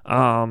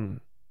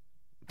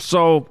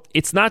 So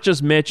it's not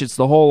just Mitch, it's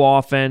the whole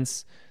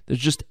offense. There's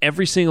just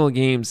every single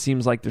game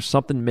seems like there's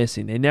something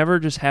missing. They never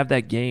just have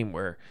that game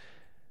where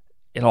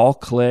it all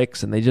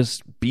clicks and they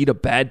just beat a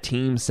bad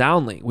team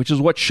soundly, which is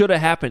what should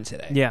have happened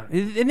today. Yeah,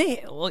 and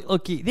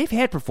they've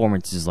had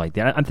performances like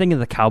that. I'm thinking of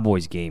the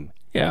Cowboys game.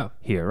 Yeah,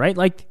 here, right?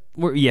 Like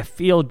where you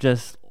feel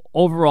just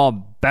overall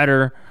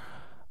better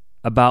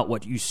about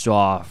what you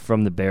saw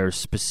from the Bears,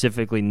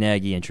 specifically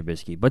Nagy and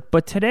Trubisky.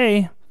 But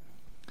today,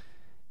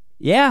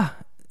 yeah,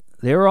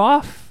 they were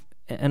off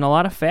in a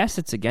lot of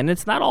facets again.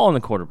 It's not all on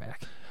the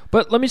quarterback.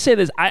 But let me say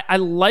this. I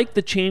like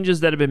the changes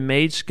that have been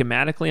made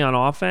schematically on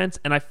offense,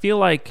 and I feel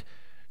like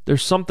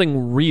there's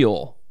something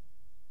real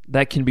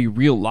that can be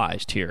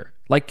realized here.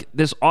 Like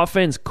this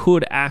offense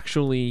could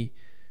actually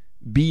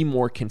be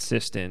more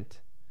consistent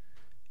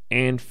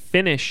and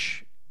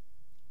finish,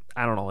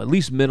 I don't know, at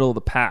least middle of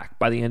the pack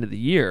by the end of the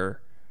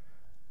year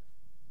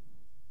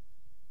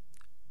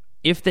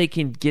if they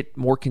can get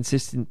more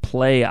consistent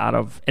play out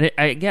of. And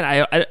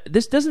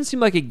this doesn't seem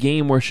like a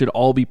game where it should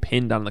all be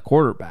pinned on the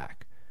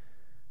quarterback.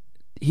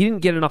 He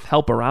didn't get enough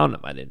help around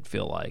him, I didn't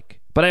feel like.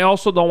 But I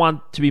also don't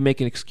want to be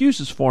making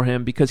excuses for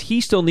him because he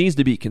still needs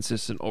to be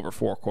consistent over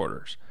 4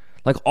 quarters.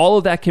 Like, all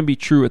of that can be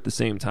true at the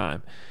same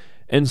time.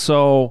 And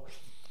so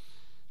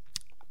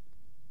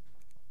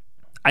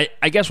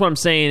I guess what I'm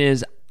saying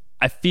is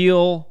I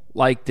feel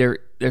like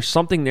there's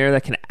something there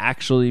that can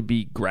actually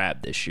be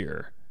grabbed this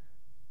year.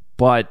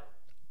 But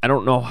I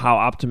don't know how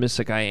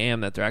optimistic I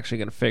am that they're actually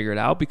going to figure it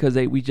out because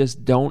we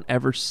just don't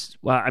ever.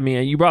 Well, I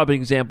mean, you brought up an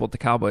example at the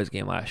Cowboys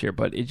game last year,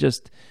 but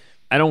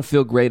I don't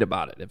feel great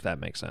about it, if that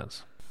makes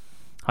sense.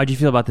 How'd you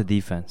feel about the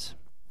defense?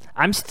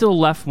 I'm still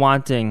left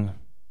wanting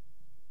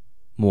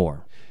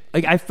more.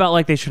 Like, I felt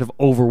like they should have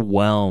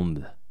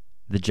overwhelmed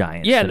the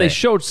Giants. Yeah, today. they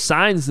showed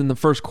signs in the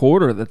first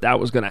quarter that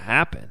was going to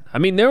happen. I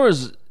mean,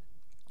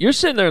 you're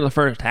sitting there in the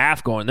first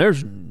half going,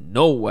 there's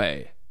no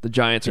way the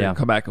Giants are going to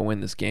come back and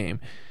win this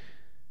game.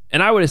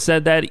 And I would have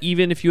said that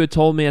even if you had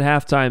told me at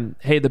halftime,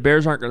 hey, the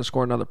Bears aren't going to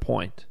score another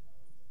point.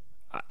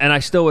 And I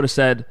still would have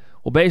said,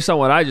 well, based on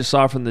what I just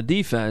saw from the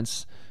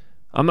defense,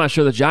 I'm not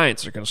sure the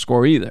Giants are going to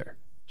score either.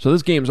 So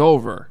this game's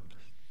over.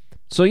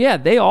 So, yeah,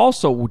 they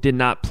also did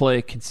not play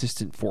a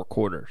consistent 4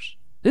 quarters.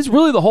 This is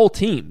really the whole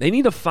team. They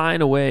need to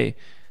find a way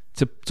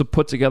to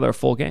put together a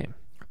full game.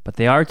 But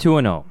they are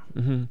 2-0.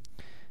 Mm-hmm.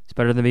 It's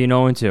better than being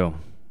 0-2.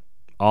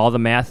 All the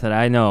math that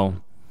I know,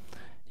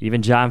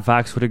 even John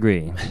Fox would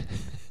agree.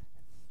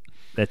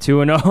 That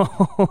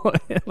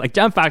 2-0, like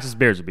John Fox's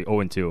Bears would be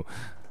 0-2.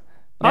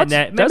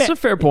 That's a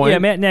fair point. Yeah,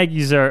 Matt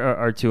Nagy's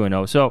are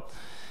 2-0. So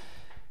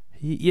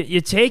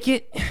you take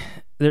it.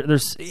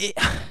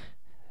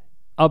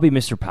 I'll be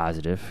Mr.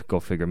 Positive. Go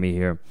figure me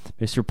here,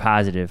 Mr.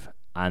 Positive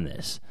on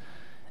this.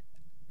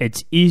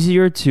 It's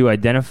easier to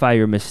identify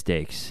your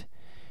mistakes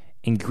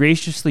and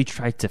graciously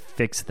try to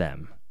fix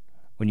them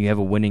when you have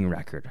a winning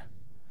record.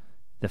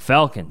 The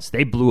Falcons,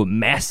 they blew a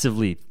massive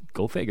lead.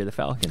 Go figure, the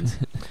Falcons.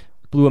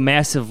 Blew a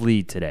massive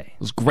lead today. It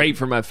was great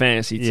for my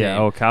fantasy team.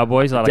 Yeah,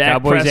 Cowboys. A lot Dak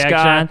of Cowboys Prescott.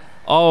 action.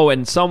 Oh,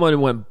 and someone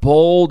went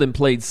bold and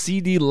played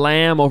CD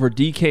Lamb over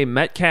DK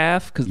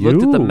Metcalf because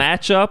looked at the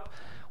matchup.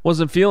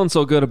 Wasn't feeling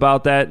so good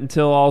about that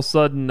until all of a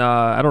sudden,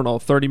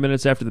 30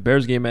 minutes after the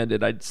Bears game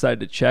ended, I decided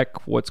to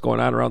check what's going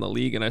on around the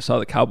league, and I saw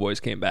the Cowboys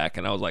came back,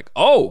 and I was like,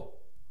 oh,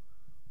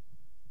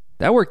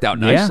 that worked out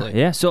nicely.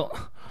 Yeah. So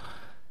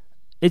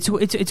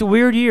it's a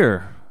weird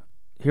year.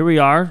 Here we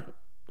are.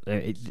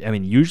 I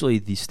mean, usually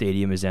the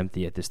stadium is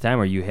empty at this time,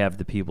 or you have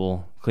the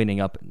people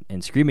cleaning up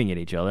and screaming at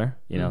each other.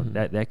 You know,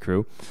 that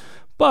crew.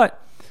 But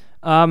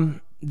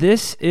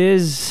this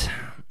is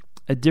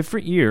a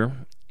different year,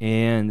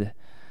 and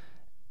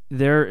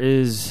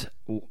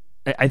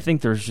I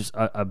think there's just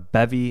a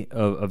bevy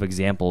of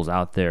examples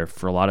out there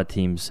for a lot of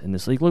teams in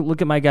this league. Look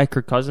at my guy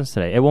Kirk Cousins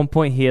today. At one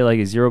point, he had like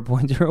a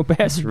 0.0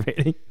 passer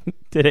rating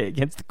today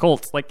against the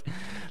Colts. Like,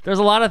 there's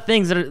a lot of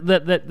things that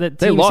teams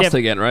they lost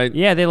again, right?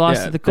 Yeah, they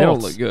lost to the Colts. They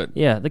don't look good.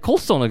 Yeah, the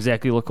Colts don't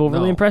exactly look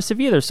overly impressive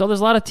either. So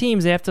there's a lot of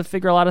teams, they have to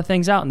figure a lot of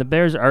things out, and the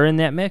Bears are in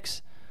that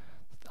mix.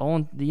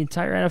 The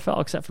entire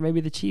NFL, except for maybe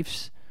the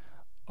Chiefs,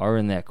 are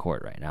in that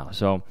court right now.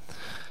 So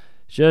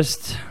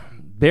just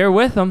bear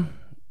with them.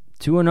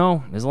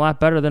 2-0 is a lot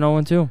better than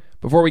 0-2.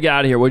 Before we get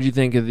out of here, what did you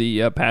think of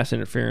the pass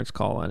interference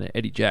call on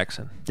Eddie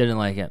Jackson? Didn't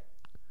like it.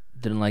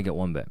 Didn't like it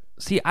one bit.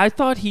 See, I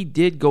thought he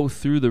did go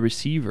through the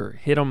receiver,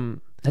 hit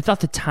him. I thought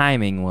the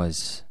timing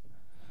wasn't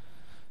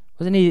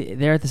he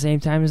there at the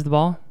same time as the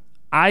ball?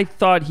 I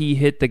thought he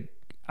hit the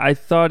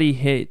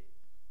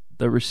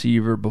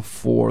receiver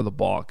before the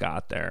ball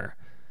got there.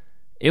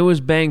 It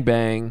was bang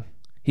bang.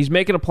 He's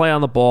making a play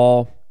on the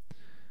ball.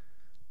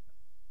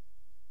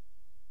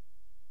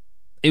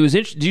 It was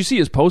interesting. Did you see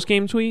his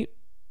post-game tweet?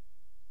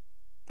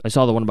 I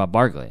saw the one about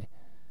Barkley.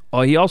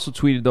 Oh, he also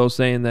tweeted, though,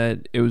 saying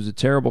that it was a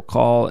terrible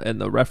call,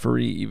 and the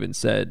referee even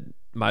said,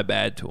 my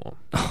bad to him.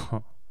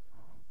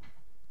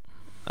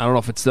 I don't know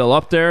if it's still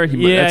up there. He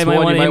might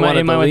want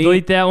to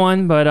delete that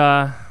one, but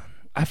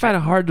I find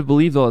it hard to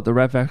believe, though, that the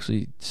ref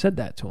actually said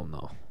that to him,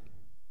 though.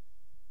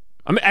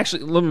 I mean,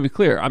 actually, let me be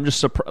clear. I'm just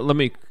surprised.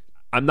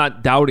 I'm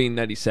not doubting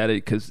that he said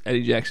it because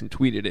Eddie Jackson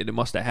tweeted it. It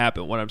must have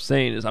happened. What I'm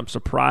saying is I'm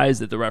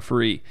surprised that the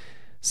referee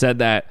said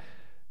that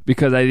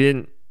because I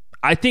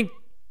think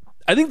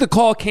the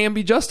call can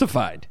be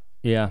justified.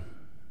 Yeah.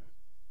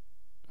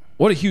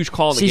 What a huge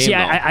call in the game, though.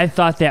 I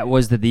thought that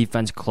was the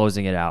defense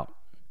closing it out.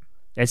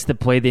 It's the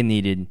play they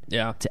needed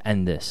to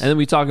end this. And then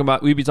we'd be talking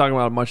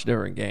about a much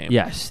different game.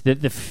 Yes,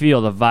 the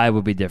feel, the vibe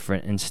would be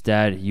different.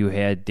 Instead, you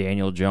had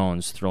Daniel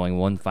Jones throwing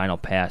one final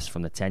pass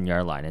from the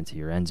 10-yard line into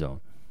your end zone.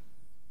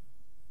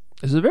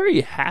 It's a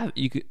very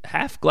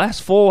half glass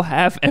full,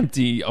 half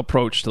empty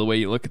approach to the way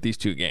you look at these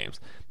two games.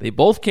 They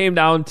both came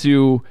down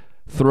to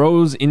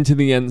throws into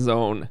the end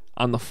zone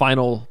on the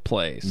final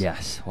plays.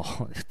 Yes.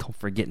 Well, don't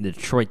forget in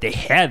Detroit, they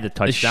had the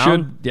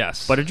touchdown.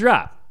 Yes. But a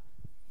drop.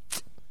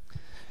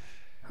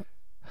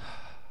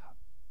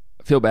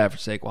 I feel bad for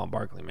Saquon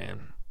Barkley,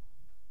 man.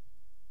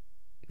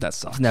 That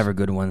sucks. It's never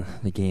good when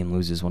the game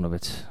loses one of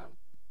its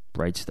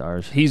bright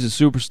stars. He's a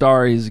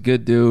superstar. He's a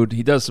good dude.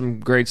 He does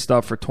some great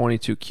stuff for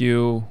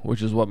 22Q,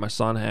 which is what my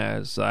son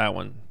has.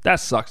 That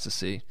sucks to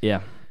see.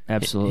 Yeah,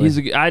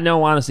 absolutely. I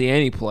don't want to see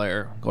any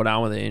player go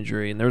down with an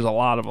injury, and there's a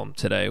lot of them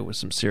today with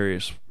some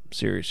serious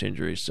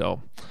injuries.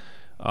 So,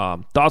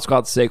 thoughts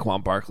about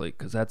Saquon Barkley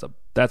because that's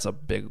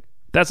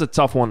a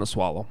tough one to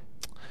swallow.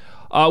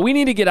 We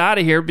need to get out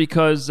of here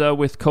because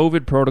with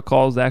COVID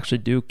protocols, they actually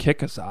do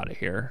kick us out of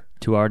here.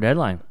 2-hour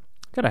deadline.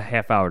 Got a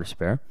half hour to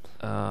spare.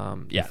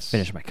 Yes.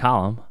 Finish my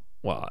column.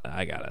 Well,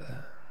 I got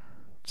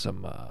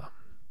some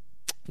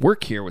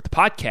work here with the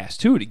podcast,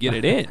 too, to get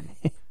it in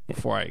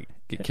before I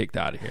get kicked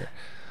out of here.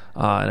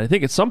 And I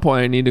think at some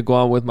point I need to go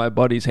on with my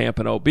buddies Hamp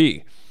and OB,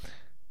 who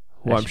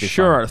I'm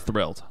sure are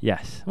thrilled.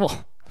 Yes.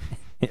 Well,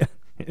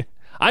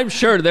 I'm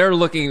sure they're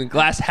looking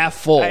glass half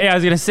full. Yeah, I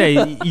was going to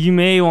say, you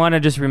may want to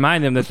just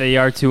remind them that they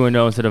are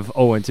 2-0 instead of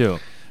 0-2.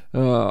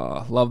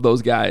 Love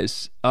those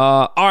guys.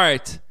 All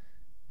right.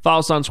 Follow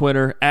us on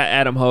Twitter, at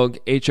Adam Hoge,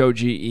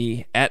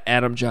 Hoge, at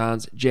Adam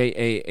Johns,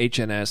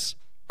 Jahns.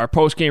 Our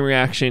post-game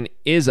reaction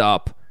is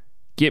up.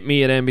 Get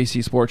me at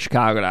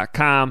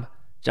NBCSportsChicago.com.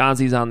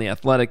 Johnsy's on The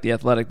Athletic,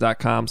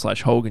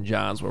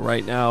 theathletic.com/HoganJohns, where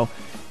right now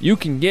you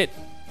can get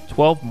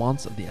 12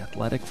 months of The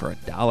Athletic for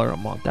 $1 a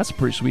month. That's a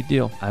pretty sweet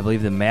deal. I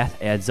believe the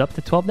math adds up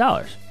to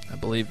 $12. I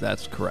believe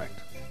that's correct.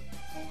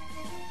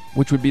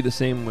 Which would be the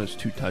same as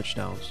 2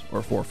 touchdowns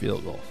or 4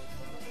 field goals.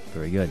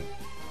 Very good.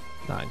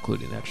 Not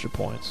including extra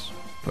points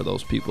for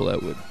those people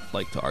that would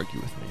like to argue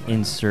with me. Right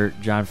Insert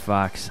now. John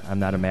Fox. I'm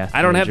not a math major.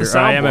 I don't have the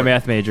soundboard. I am a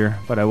math major,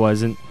 but I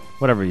wasn't.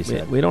 Whatever you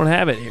said. We don't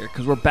have it here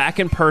because we're back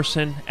in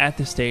person at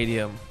the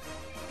stadium,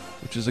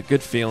 which is a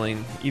good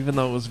feeling, even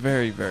though it was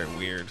very, very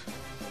weird.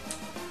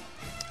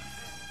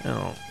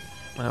 I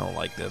don't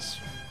like this.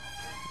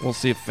 We'll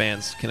see if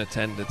fans can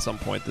attend at some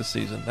point this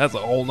season. That's a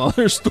whole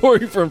nother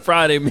story from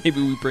Friday.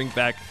 Maybe we bring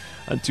back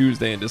on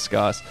Tuesday and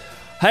discuss.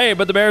 Hey,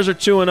 but the Bears are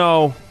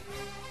 2-0.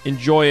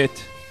 Enjoy it.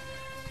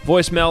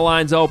 Voicemail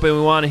line's open.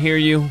 We want to hear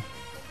you.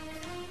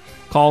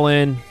 Call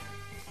in.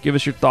 Give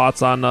us your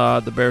thoughts on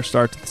the Bears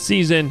start to the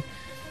season.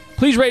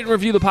 Please rate and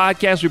review the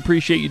podcast. We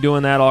appreciate you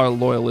doing that, all our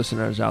loyal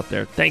listeners out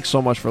there. Thanks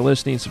so much for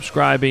listening,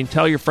 subscribing.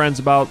 Tell your friends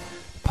about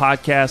the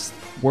podcast.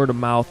 Word of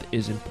mouth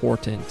is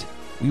important.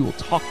 We will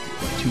talk to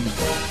you on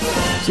Tuesday.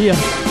 See ya.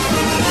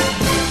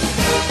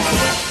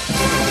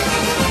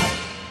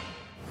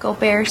 Go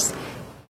Bears.